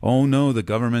like, oh no, the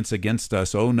government's against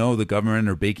us. Oh no, the government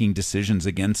are making decisions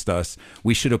against us.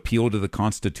 We should appeal to the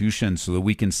Constitution so that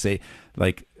we can say,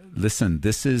 like, listen,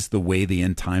 this is the way the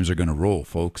end times are going to roll,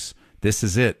 folks. This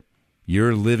is it.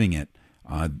 You're living it.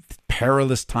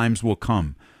 Perilous times will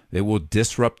come. It will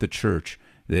disrupt the church.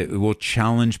 It will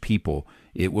challenge people.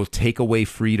 It will take away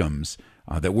freedoms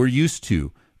that we're used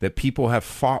to, that people have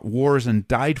fought wars and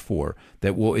died for,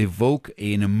 that will evoke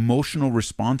an emotional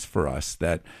response for us,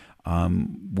 that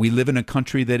we live in a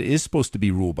country that is supposed to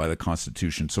be ruled by the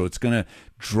Constitution. So it's going to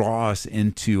draw us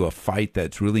into a fight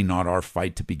that's really not our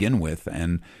fight to begin with.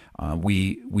 And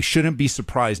we shouldn't be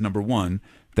surprised, number one,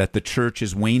 that the church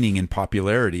is waning in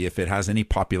popularity, if it has any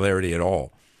popularity at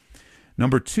all.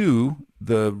 Number two,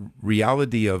 the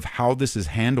reality of how this is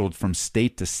handled from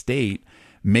state to state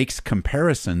makes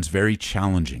comparisons very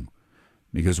challenging.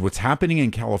 Because what's happening in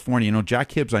California,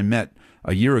 Jack Hibbs I met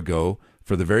a year ago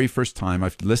for the very first time.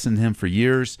 I've listened to him for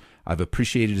years. I've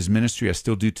appreciated his ministry. I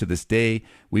still do to this day.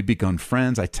 We've become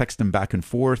friends. I text him back and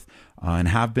forth and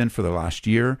have been for the last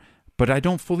year. But I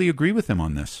don't fully agree with him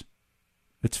on this.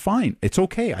 It's fine. It's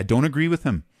okay. I don't agree with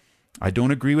him. I don't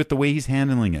agree with the way he's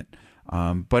handling it.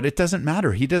 But it doesn't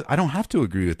matter. I don't have to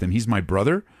agree with him. He's my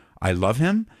brother. I love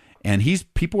him. And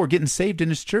people are getting saved in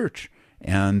his church.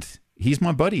 And he's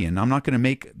my buddy. And I'm not going to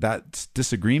make that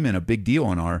disagreement a big deal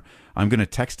I'm going to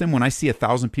text him when I see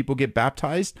 1,000 people get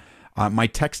baptized. My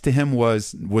text to him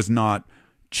was not,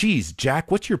 geez, Jack,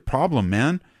 what's your problem,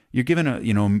 man? You're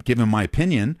giving my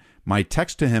opinion. My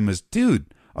text to him is, dude,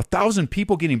 1,000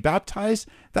 people getting baptized,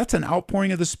 that's an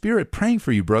outpouring of the Spirit praying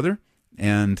for you, brother.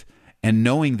 And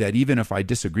knowing that even if I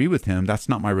disagree with him, that's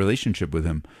not my relationship with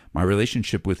him. My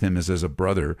relationship with him is as a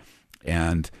brother.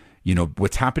 And,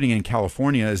 what's happening in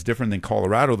California is different than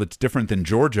Colorado, that's different than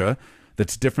Georgia,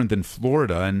 that's different than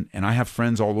Florida. And I have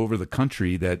friends all over the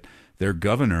country that their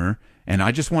governor, and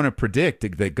I just want to predict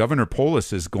that Governor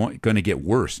Polis is going to get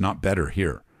worse, not better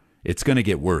here. It's going to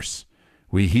get worse.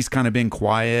 He's kind of been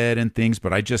quiet and things,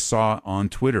 but I just saw on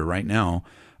Twitter right now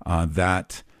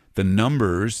that the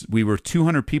numbers, we were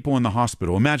 200 people in the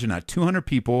hospital. Imagine that, 200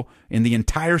 people in the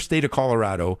entire state of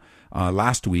Colorado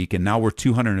last week, and now we're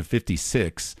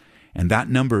 256. And that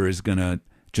number is going to,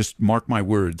 just mark my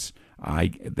words,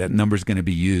 that number is going to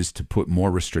be used to put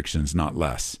more restrictions, not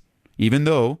less. Even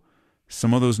though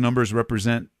some of those numbers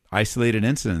represent isolated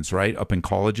incidents, right? Up in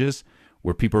colleges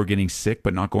where people are getting sick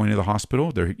but not going to the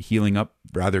hospital. They're healing up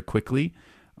rather quickly.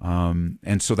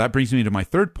 And so that brings me to my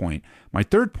third point. My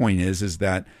third point is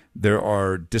that there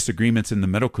are disagreements in the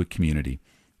medical community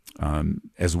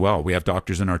as well. We have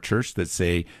doctors in our church that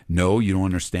say, no, you don't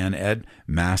understand, Ed.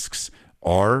 Masks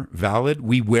are valid.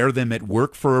 We wear them at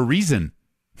work for a reason.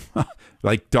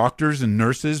 Like doctors and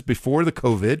nurses before the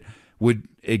COVID would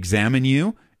examine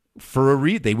you for a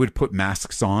reason. They would put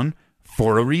masks on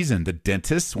for a reason. The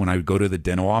dentists, when I would go to the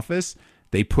dental office,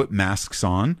 they put masks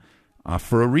on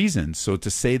for a reason. So to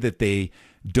say that they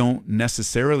don't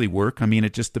necessarily work, I mean,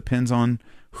 it just depends on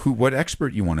what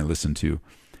expert you want to listen to,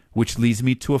 which leads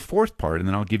me to a fourth part, and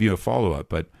then I'll give you a follow-up.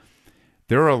 But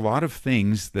there are a lot of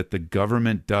things that the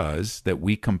government does that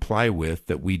we comply with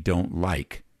that we don't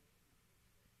like.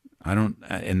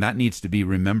 And that needs to be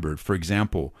remembered. For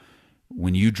example,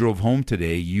 when you drove home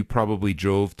today, you probably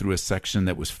drove through a section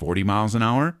that was 40 miles an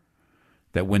hour,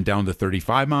 that went down to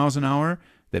 35 miles an hour,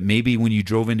 that maybe when you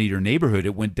drove into your neighborhood,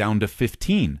 it went down to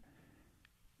 15.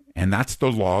 And that's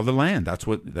the law of the land. That's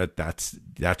what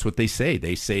they say.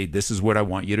 They say, this is what I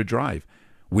want you to drive.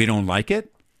 We don't like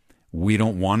it. We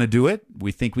don't want to do it.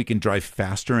 We think we can drive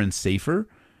faster and safer,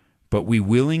 but we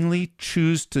willingly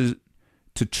choose to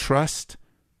trust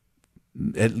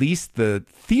at least the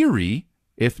theory,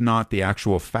 if not the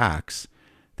actual facts,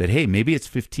 that, hey, maybe it's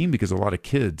 15 because a lot of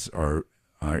kids are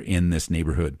in this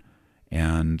neighborhood.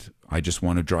 And I just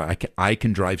want to drive. I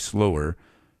can drive slower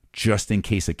just in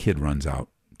case a kid runs out,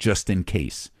 just in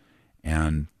case.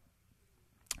 And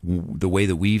the way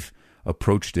that we've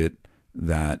approached it,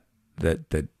 that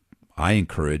I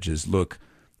encourage is, look,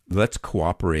 let's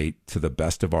cooperate to the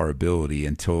best of our ability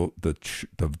until the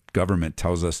government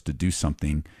tells us to do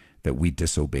something that we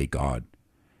disobey God.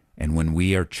 And when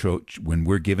when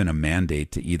we're given a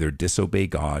mandate to either disobey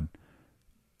God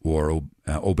or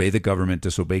obey the government,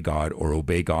 disobey God, or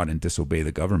obey God and disobey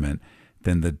the government,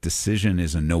 then the decision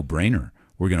is a no-brainer.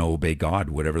 We're going to obey God,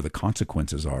 whatever the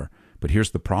consequences are. But here's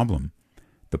the problem.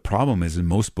 The problem is that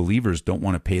most believers don't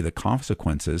want to pay the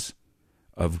consequences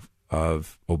of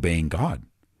obeying God.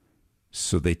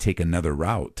 So they take another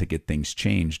route to get things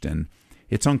changed. And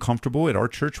it's uncomfortable. At our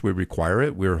church, we require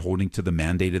it. We're holding to the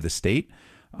mandate of the state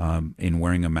in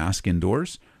wearing a mask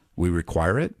indoors. We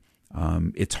require it.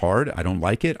 It's hard. I don't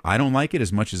like it. I don't like it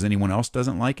as much as anyone else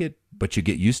doesn't like it, but you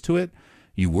get used to it.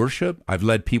 You worship. I've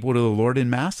led people to the Lord in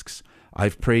masks.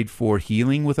 I've prayed for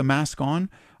healing with a mask on.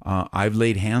 I've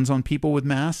laid hands on people with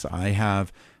masks. I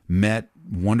have met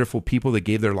wonderful people that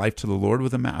gave their life to the Lord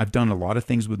with a mask. I've done a lot of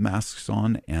things with masks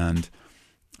on, and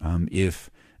if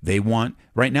they want,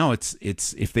 right now if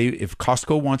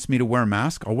Costco wants me to wear a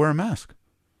mask, I'll wear a mask.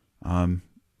 And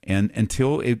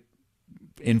until it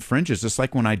infringes, just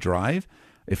like when I drive,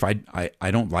 if I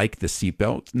don't like the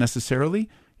seatbelt necessarily,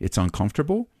 it's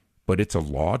uncomfortable, but it's a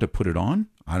law to put it on.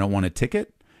 I don't want a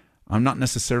ticket. I'm not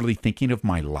necessarily thinking of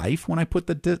my life when I put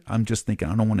I'm just thinking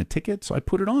I don't want a ticket, so I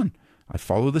put it on. I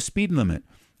follow the speed limit.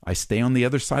 I stay on the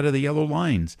other side of the yellow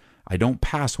lines. I don't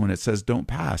pass when it says don't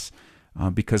pass.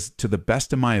 Because to the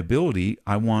best of my ability,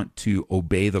 I want to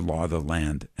obey the law of the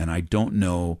land. And I don't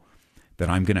know that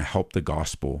I'm going to help the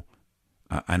gospel.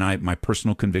 And my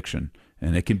personal conviction,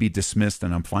 and it can be dismissed,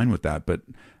 and I'm fine with that. But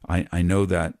I know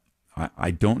that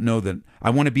I don't know that I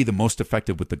want to be the most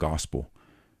effective with the gospel.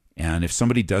 And if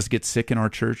somebody does get sick in our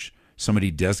church, somebody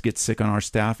does get sick on our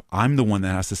staff, I'm the one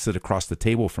that has to sit across the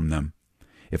table from them.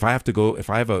 If I have to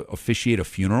officiate a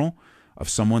funeral of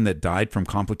someone that died from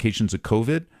complications of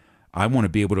COVID, I want to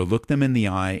be able to look them in the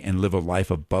eye and live a life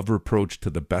above reproach to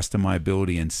the best of my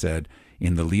ability, and said,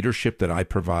 in the leadership that I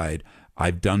provide,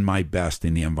 I've done my best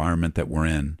in the environment that we're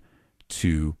in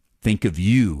to think of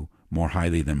you more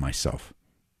highly than myself.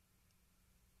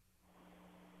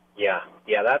 Yeah,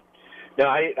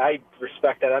 I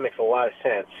respect that. That makes a lot of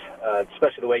sense,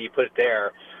 especially the way you put it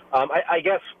there. I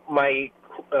guess what I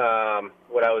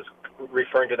was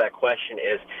referring to that question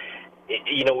is,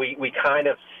 we kind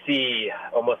of see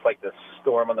almost like the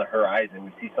storm on the horizon.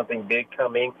 We see something big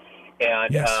coming,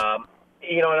 and yes.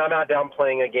 And I'm not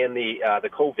downplaying again the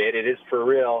COVID. It is for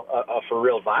real, a for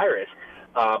real virus,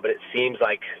 but it seems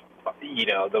like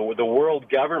the world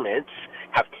governments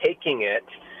have taken it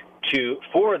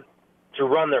for to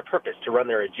run their purpose, to run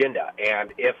their agenda.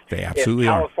 And if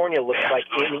California looks like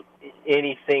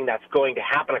anything that's going to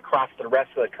happen across the rest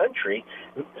of the country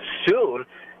soon,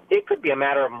 it could be a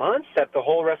matter of months that the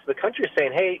whole rest of the country is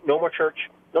saying, hey, no more church,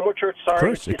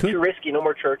 sorry, it's too risky, no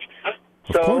more church.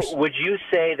 So would you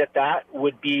say that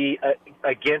would be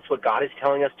against what God is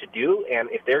telling us to do? And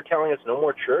if they're telling us no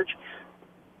more church,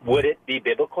 would it be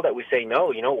biblical that we say,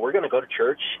 no, we're going to go to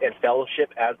church and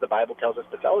fellowship as the Bible tells us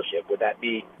to fellowship? Would that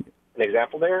be an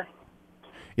example there?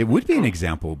 It would be an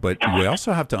example, but we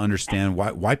also have to understand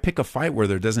why pick a fight where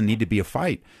there doesn't need to be a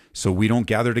fight. So we don't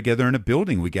gather together in a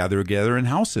building. We gather together in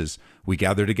houses. We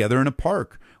gather together in a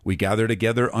park. We gather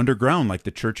together underground like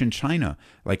the church in China.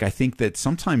 Like, I think that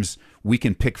sometimes we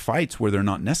can pick fights where they're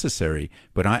not necessary,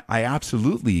 but I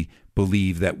absolutely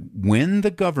believe that when the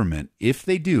government, if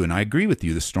they do, and I agree with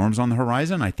you, the storm's on the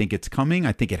horizon, I think it's coming.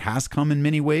 I think it has come in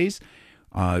many ways.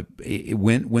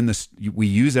 We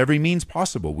use every means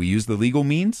possible. We use the legal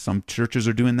means. Some churches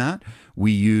are doing that.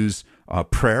 We use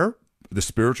prayer, the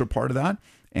spiritual part of that.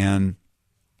 And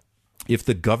if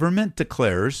the government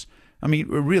declares, I mean,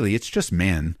 really, it's just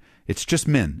men. It's just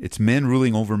men. It's men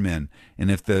ruling over men.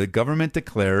 And if the government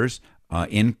declares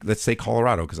in, let's say,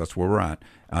 Colorado, because that's where we're at,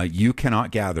 you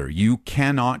cannot gather,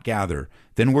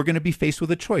 then we're going to be faced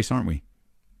with a choice, aren't we?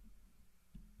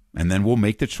 And then we'll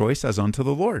make the choice as unto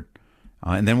the Lord.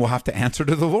 And then we'll have to answer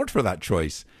to the Lord for that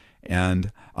choice.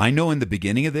 And I know in the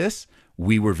beginning of this,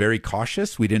 we were very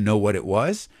cautious. We didn't know what it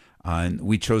was. And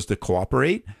we chose to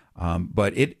cooperate.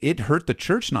 But it hurt the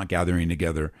church not gathering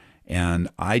together. And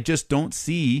I just don't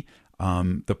see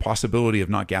the possibility of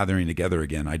not gathering together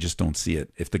again. I just don't see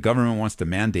it. If the government wants to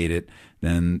mandate it,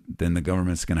 then the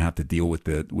government's going to have to deal with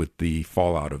the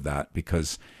fallout of that,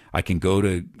 because I can go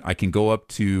up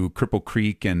to Cripple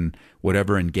Creek and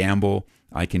whatever and gamble.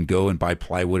 I can go and buy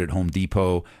plywood at Home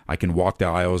Depot. I can walk the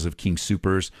aisles of King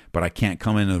Soopers, but I can't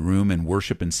come in a room and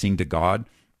worship and sing to God.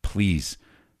 Please.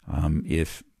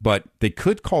 But they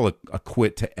could call a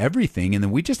quit to everything, and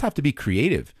then we just have to be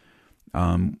creative.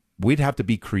 We'd have to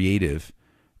be creative,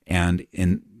 and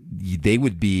they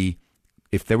would be,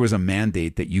 if there was a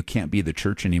mandate that you can't be the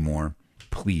church anymore,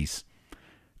 please.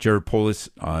 Jared Polis,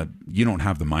 you don't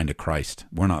have the mind of Christ.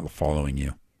 We're not following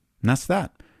you. And that's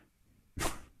that.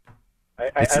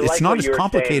 It's not as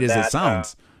complicated as it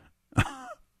sounds.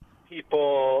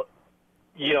 People,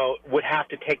 would have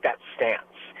to take that stance.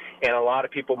 And a lot of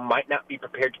people might not be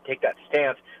prepared to take that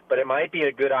stance, but it might be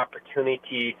a good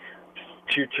opportunity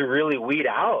to really weed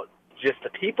out just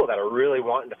the people that are really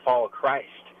wanting to follow Christ,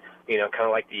 kind of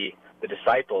like the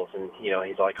disciples. And,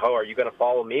 he's like, oh, are you going to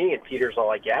follow me? And Peter's all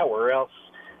like, yeah, where else?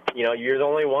 You're the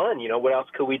only one. What else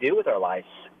could we do with our lives?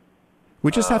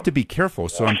 We just have to be careful.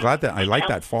 So I'm glad that I like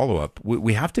that follow-up.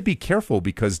 We have to be careful,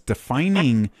 because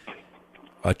defining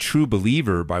a true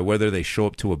believer by whether they show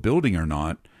up to a building or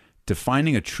not,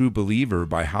 defining a true believer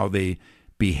by how they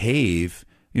behave.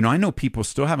 I know people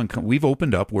still haven't come. We've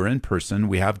opened up. We're in person.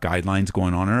 We have guidelines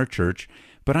going on in our church.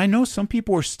 But I know some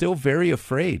people are still very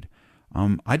afraid.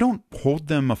 I don't hold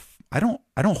them. I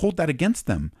don't hold that against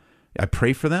them. I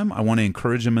pray for them. I want to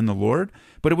encourage them in the Lord.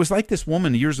 But it was like this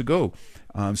woman years ago,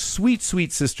 sweet,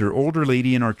 sweet sister, older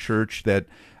lady in our church that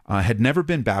had never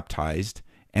been baptized.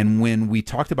 And when we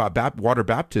talked about water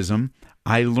baptism,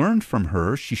 I learned from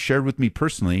her. She shared with me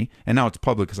personally, and now it's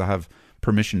public because I have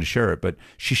permission to share it, but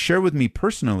she shared with me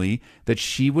personally that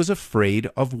she was afraid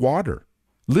of water.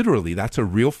 Literally, that's a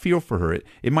real fear for her.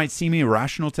 It might seem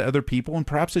irrational to other people, and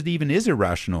perhaps it even is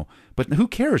irrational, but who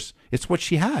cares? It's what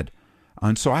she had.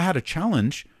 And so I had a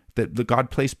challenge that the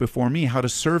God placed before me, how to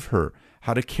serve her,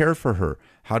 how to care for her,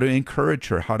 how to encourage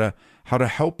her, how to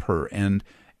help her.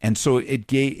 And so it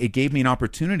gave me an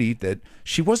opportunity that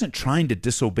she wasn't trying to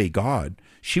disobey God.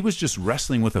 She was just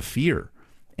wrestling with a fear.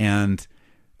 And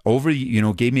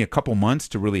gave me a couple months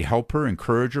to really help her,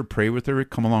 encourage her, pray with her,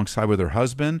 come alongside with her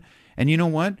husband. And you know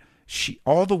what? She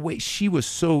was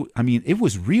so, it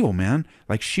was real, man.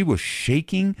 Like, she was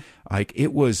shaking. Like,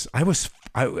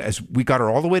 as we got her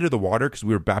all the way to the water, because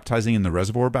we were baptizing in the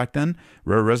reservoir back then,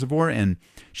 Rare Reservoir, and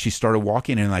she started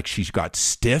walking, and like, she got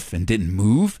stiff and didn't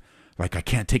move. Like, I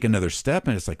can't take another step.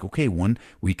 And it's like, okay,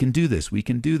 we can do this.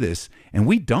 And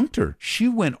we dunked her. She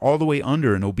went all the way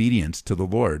under in obedience to the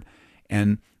Lord.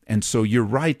 And so you're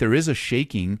right. There is a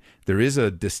shaking. There is a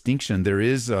distinction. There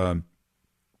is a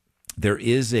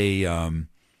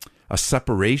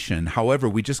separation. However,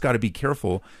 we just got to be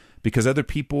careful, because other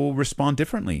people respond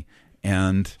differently.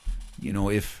 And,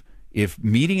 if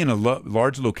meeting in a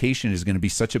large location is going to be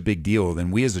such a big deal,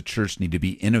 then we as a church need to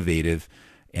be innovative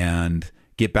and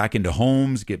get back into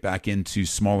homes, get back into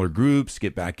smaller groups,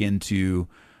 get back into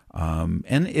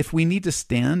And if we need to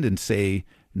stand and say,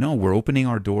 no, we're opening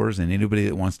our doors and anybody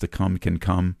that wants to come can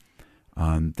come,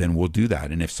 then we'll do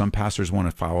that. And if some pastors want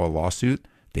to file a lawsuit,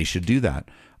 they should do that.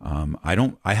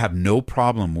 I have no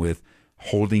problem with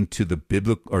holding to the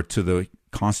biblical or to the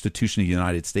Constitution of the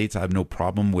United States. I have no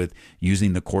problem with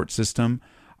using the court system.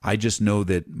 I just know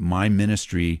that my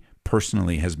ministry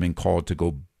personally has been called to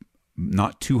go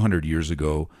not 200 years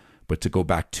ago, but to go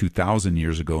back 2,000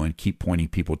 years ago and keep pointing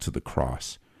people to the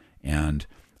cross. And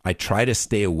I try to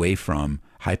stay away from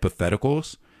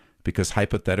hypotheticals because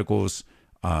hypotheticals,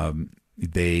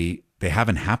 they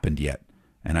haven't happened yet.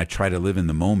 And I try to live in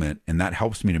the moment, and that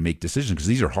helps me to make decisions because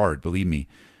these are hard, believe me.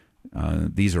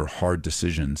 These are hard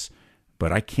decisions.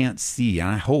 But I can't see, and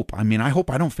I hope I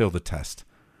don't fail the test.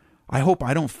 I hope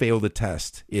I don't fail the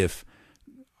test if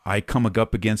I come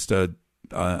up against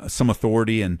some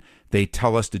authority and they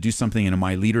tell us to do something in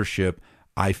my leadership.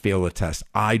 I fail a test.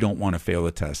 I don't want to fail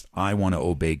a test. I want to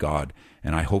obey God.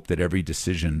 And I hope that every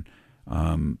decision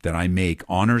that I make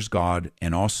honors God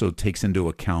and also takes into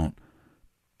account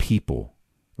people.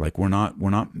 Like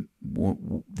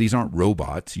these aren't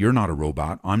robots. You're not a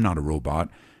robot. I'm not a robot.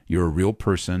 You're a real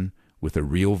person with a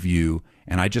real view.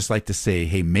 And I just like to say,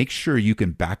 hey, make sure you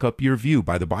can back up your view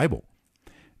by the Bible.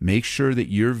 Make sure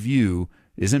that your view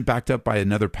isn't backed up by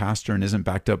another pastor and isn't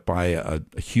backed up by a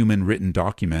human written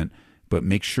document, but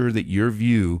make sure that your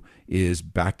view is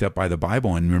backed up by the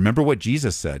Bible. And remember what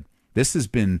Jesus said. This has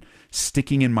been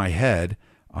sticking in my head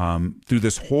through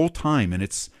this whole time, and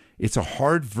it's a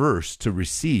hard verse to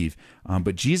receive.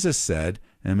 But Jesus said,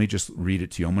 and let me just read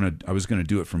it to you. I was going to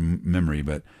do it from memory,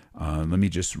 but let me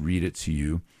just read it to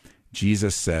you.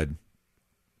 Jesus said,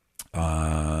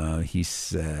 he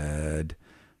said,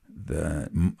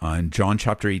 in John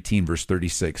chapter 18, verse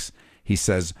 36, he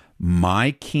says,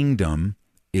 my kingdom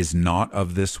is not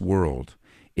of this world.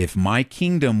 If my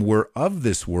kingdom were of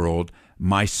this world,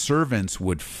 my servants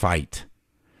would fight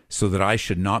so that I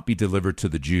should not be delivered to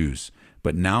the Jews.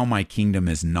 But now my kingdom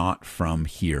is not from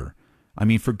here. I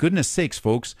mean, for goodness sakes,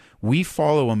 folks, we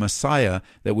follow a Messiah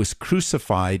that was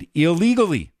crucified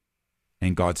illegally,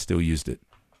 and God still used it.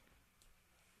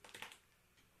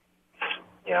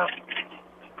 Yeah,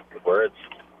 good words.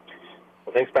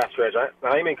 Well, thanks, Pastor Edge.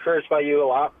 I am encouraged by you a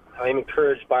lot. I am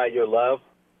encouraged by your love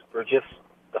for just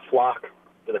the flock,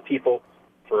 for the people,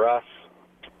 for us.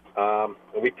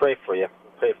 And we pray for you.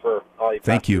 We pray for all you pastors.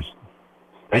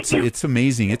 Thank you. It's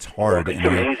amazing. It's hard. And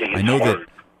I know that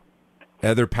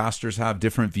other pastors have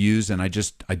different views, and I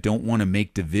don't want to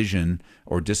make division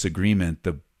or disagreement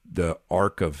the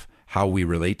arc of how we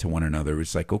relate to one another.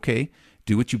 It's like, okay,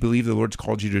 do what you believe the Lord's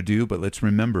called you to do, but let's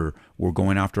remember we're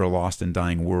going after a lost and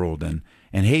dying world. And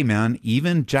hey, man,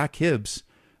 even Jack Hibbs,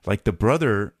 like the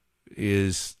brother,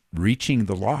 is reaching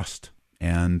the lost,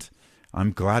 and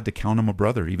I'm glad to count him a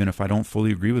brother, even if I don't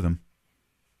fully agree with him.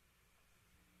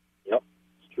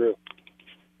 True.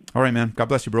 All right, man. God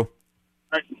bless you, bro. All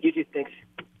right. You too. Thanks.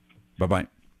 Bye-bye.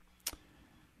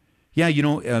 Yeah,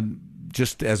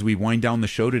 just as we wind down the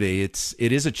show today, it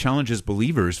is a challenge as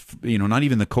believers, not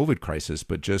even the COVID crisis,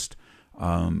 but just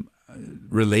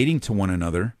relating to one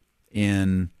another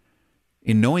in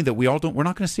knowing that we're not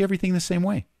going to see everything the same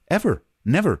way. Ever.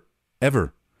 Never.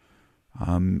 Ever.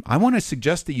 I want to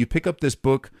suggest that you pick up this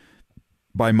book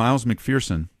by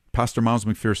Pastor Miles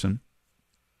McPherson,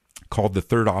 called The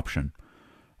Third Option.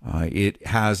 It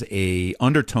has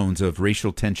undertones of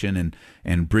racial tension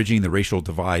and bridging the racial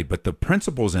divide, but the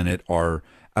principles in it are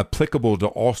applicable to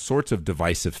all sorts of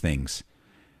divisive things.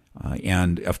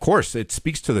 And of course, it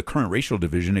speaks to the current racial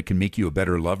division. It can make you a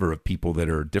better lover of people that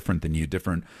are different than you,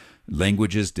 different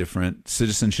languages, different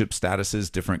citizenship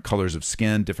statuses, different colors of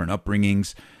skin, different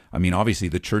upbringings. I mean, obviously,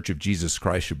 the Church of Jesus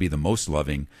Christ should be the most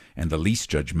loving and the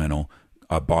least judgmental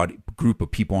group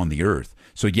of people on the earth.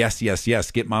 So yes,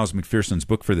 get Miles McPherson's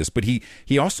book for this. But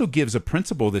he also gives a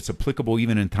principle that's applicable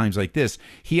even in times like this.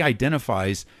 He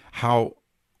identifies how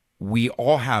we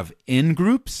all have in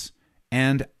groups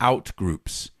and out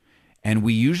groups. And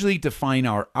we usually define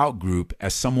our out group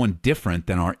as someone different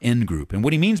than our in group. And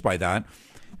what he means by that,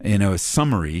 in a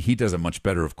summary, he does it much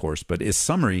better, of course, but his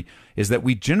summary is that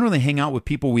we generally hang out with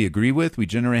people we agree with. We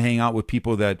generally hang out with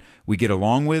people that we get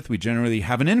along with. We generally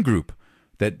have an in group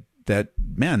that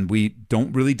we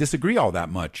don't really disagree all that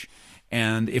much.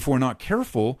 And if we're not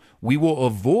careful, we will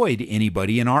avoid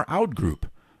anybody in our out group.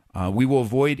 We will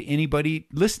avoid anybody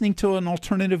listening to an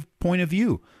alternative point of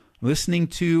view, listening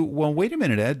to, well, wait a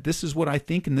minute, Ed, this is what I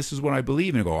think and this is what I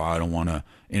believe. And I go, I don't want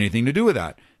anything to do with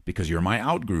that because you're my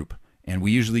out group. And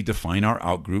we usually define our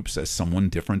out groups as someone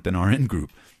different than our in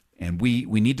group. And we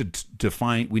need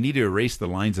to erase the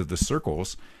lines of the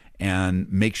circles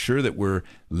and make sure that we're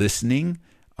listening,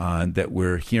 that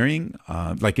we're hearing.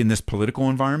 Like in this political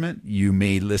environment, you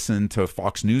may listen to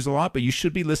Fox News a lot, but you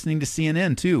should be listening to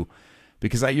CNN too,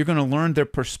 because you're going to learn their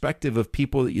perspective of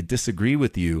people that you disagree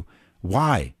with you.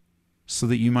 Why? So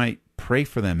that you might pray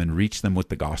for them and reach them with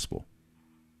the gospel.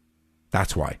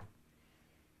 That's why.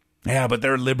 Yeah, but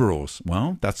they're liberals.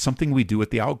 Well, that's something we do at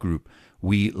the Outgroup.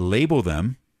 We label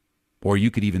them, or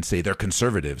you could even say they're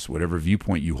conservatives, whatever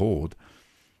viewpoint you hold.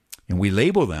 And we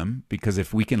label them because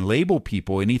if we can label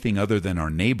people anything other than our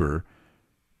neighbor,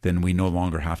 then we no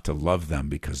longer have to love them,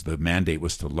 because the mandate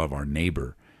was to love our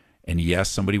neighbor. And yes,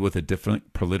 somebody with a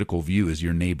different political view is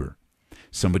your neighbor.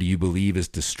 Somebody you believe is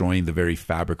destroying the very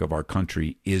fabric of our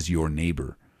country is your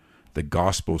neighbor. The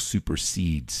gospel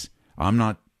supersedes. I'm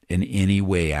not in any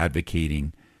way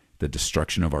advocating the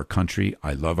destruction of our country.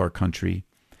 I love our country.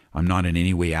 I'm not in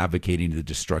any way advocating the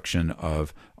destruction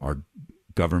of our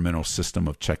governmental system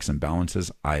of checks and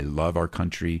balances. I love our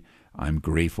country. I'm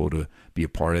grateful to be a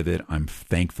part of it. I'm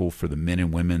thankful for the men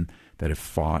and women that have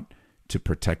fought to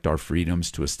protect our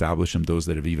freedoms, to establish them, those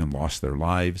that have even lost their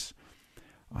lives.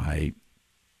 I'm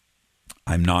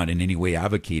not in any way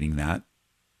advocating that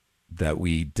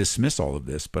we dismiss all of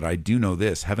this, but I do know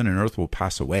this: heaven and earth will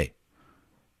pass away.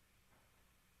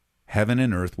 Heaven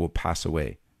and earth will pass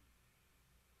away.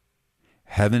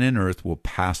 Heaven and earth will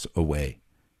pass away.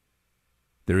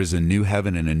 There is a new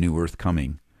heaven and a new earth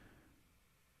coming,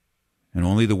 and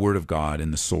only the word of God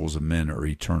and the souls of men are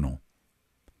eternal.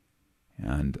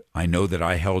 And I know that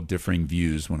I held differing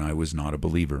views when I was not a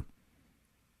believer.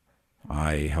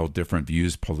 I held different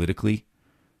views politically.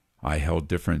 I held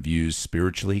different views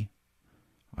spiritually.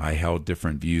 I held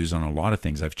different views on a lot of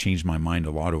things. I've changed my mind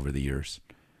a lot over the years,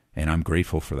 and I'm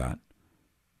grateful for that,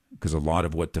 because a lot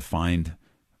of what defined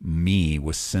me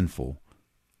was sinful.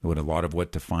 A lot of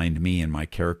what defined me and my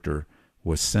character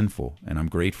was sinful, and I'm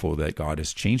grateful that God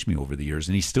has changed me over the years,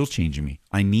 and he's still changing me.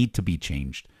 I need to be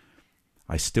changed.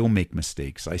 I still make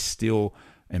mistakes. I still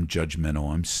am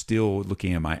judgmental. I'm still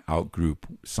looking at my out-group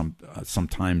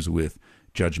sometimes with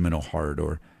judgmental heart,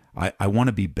 or I want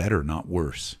to be better, not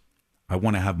worse. I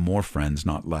want to have more friends,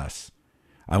 not less.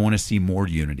 I want to see more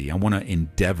unity. I want to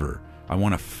endeavor. I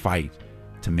want to fight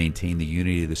to maintain the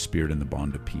unity of the Spirit and the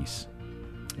bond of peace.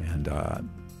 And I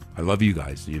love you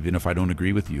guys. Even if I don't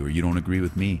agree with you or you don't agree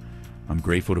with me, I'm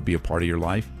grateful to be a part of your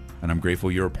life, and I'm grateful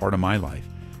you're a part of my life.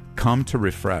 Come to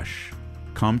Refresh.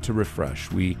 Come to Refresh.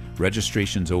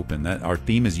 Registration's open. Our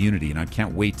theme is unity, and I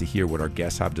can't wait to hear what our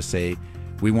guests have to say.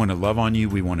 We want to love on you.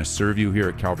 We want to serve you here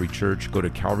at Calvary Church. Go to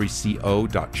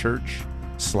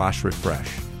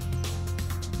calvaryco.church/refresh.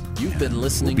 You've been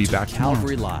listening to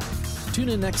Calvary tomorrow. Live. Tune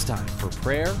in next time for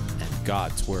prayer and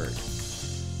God's Word.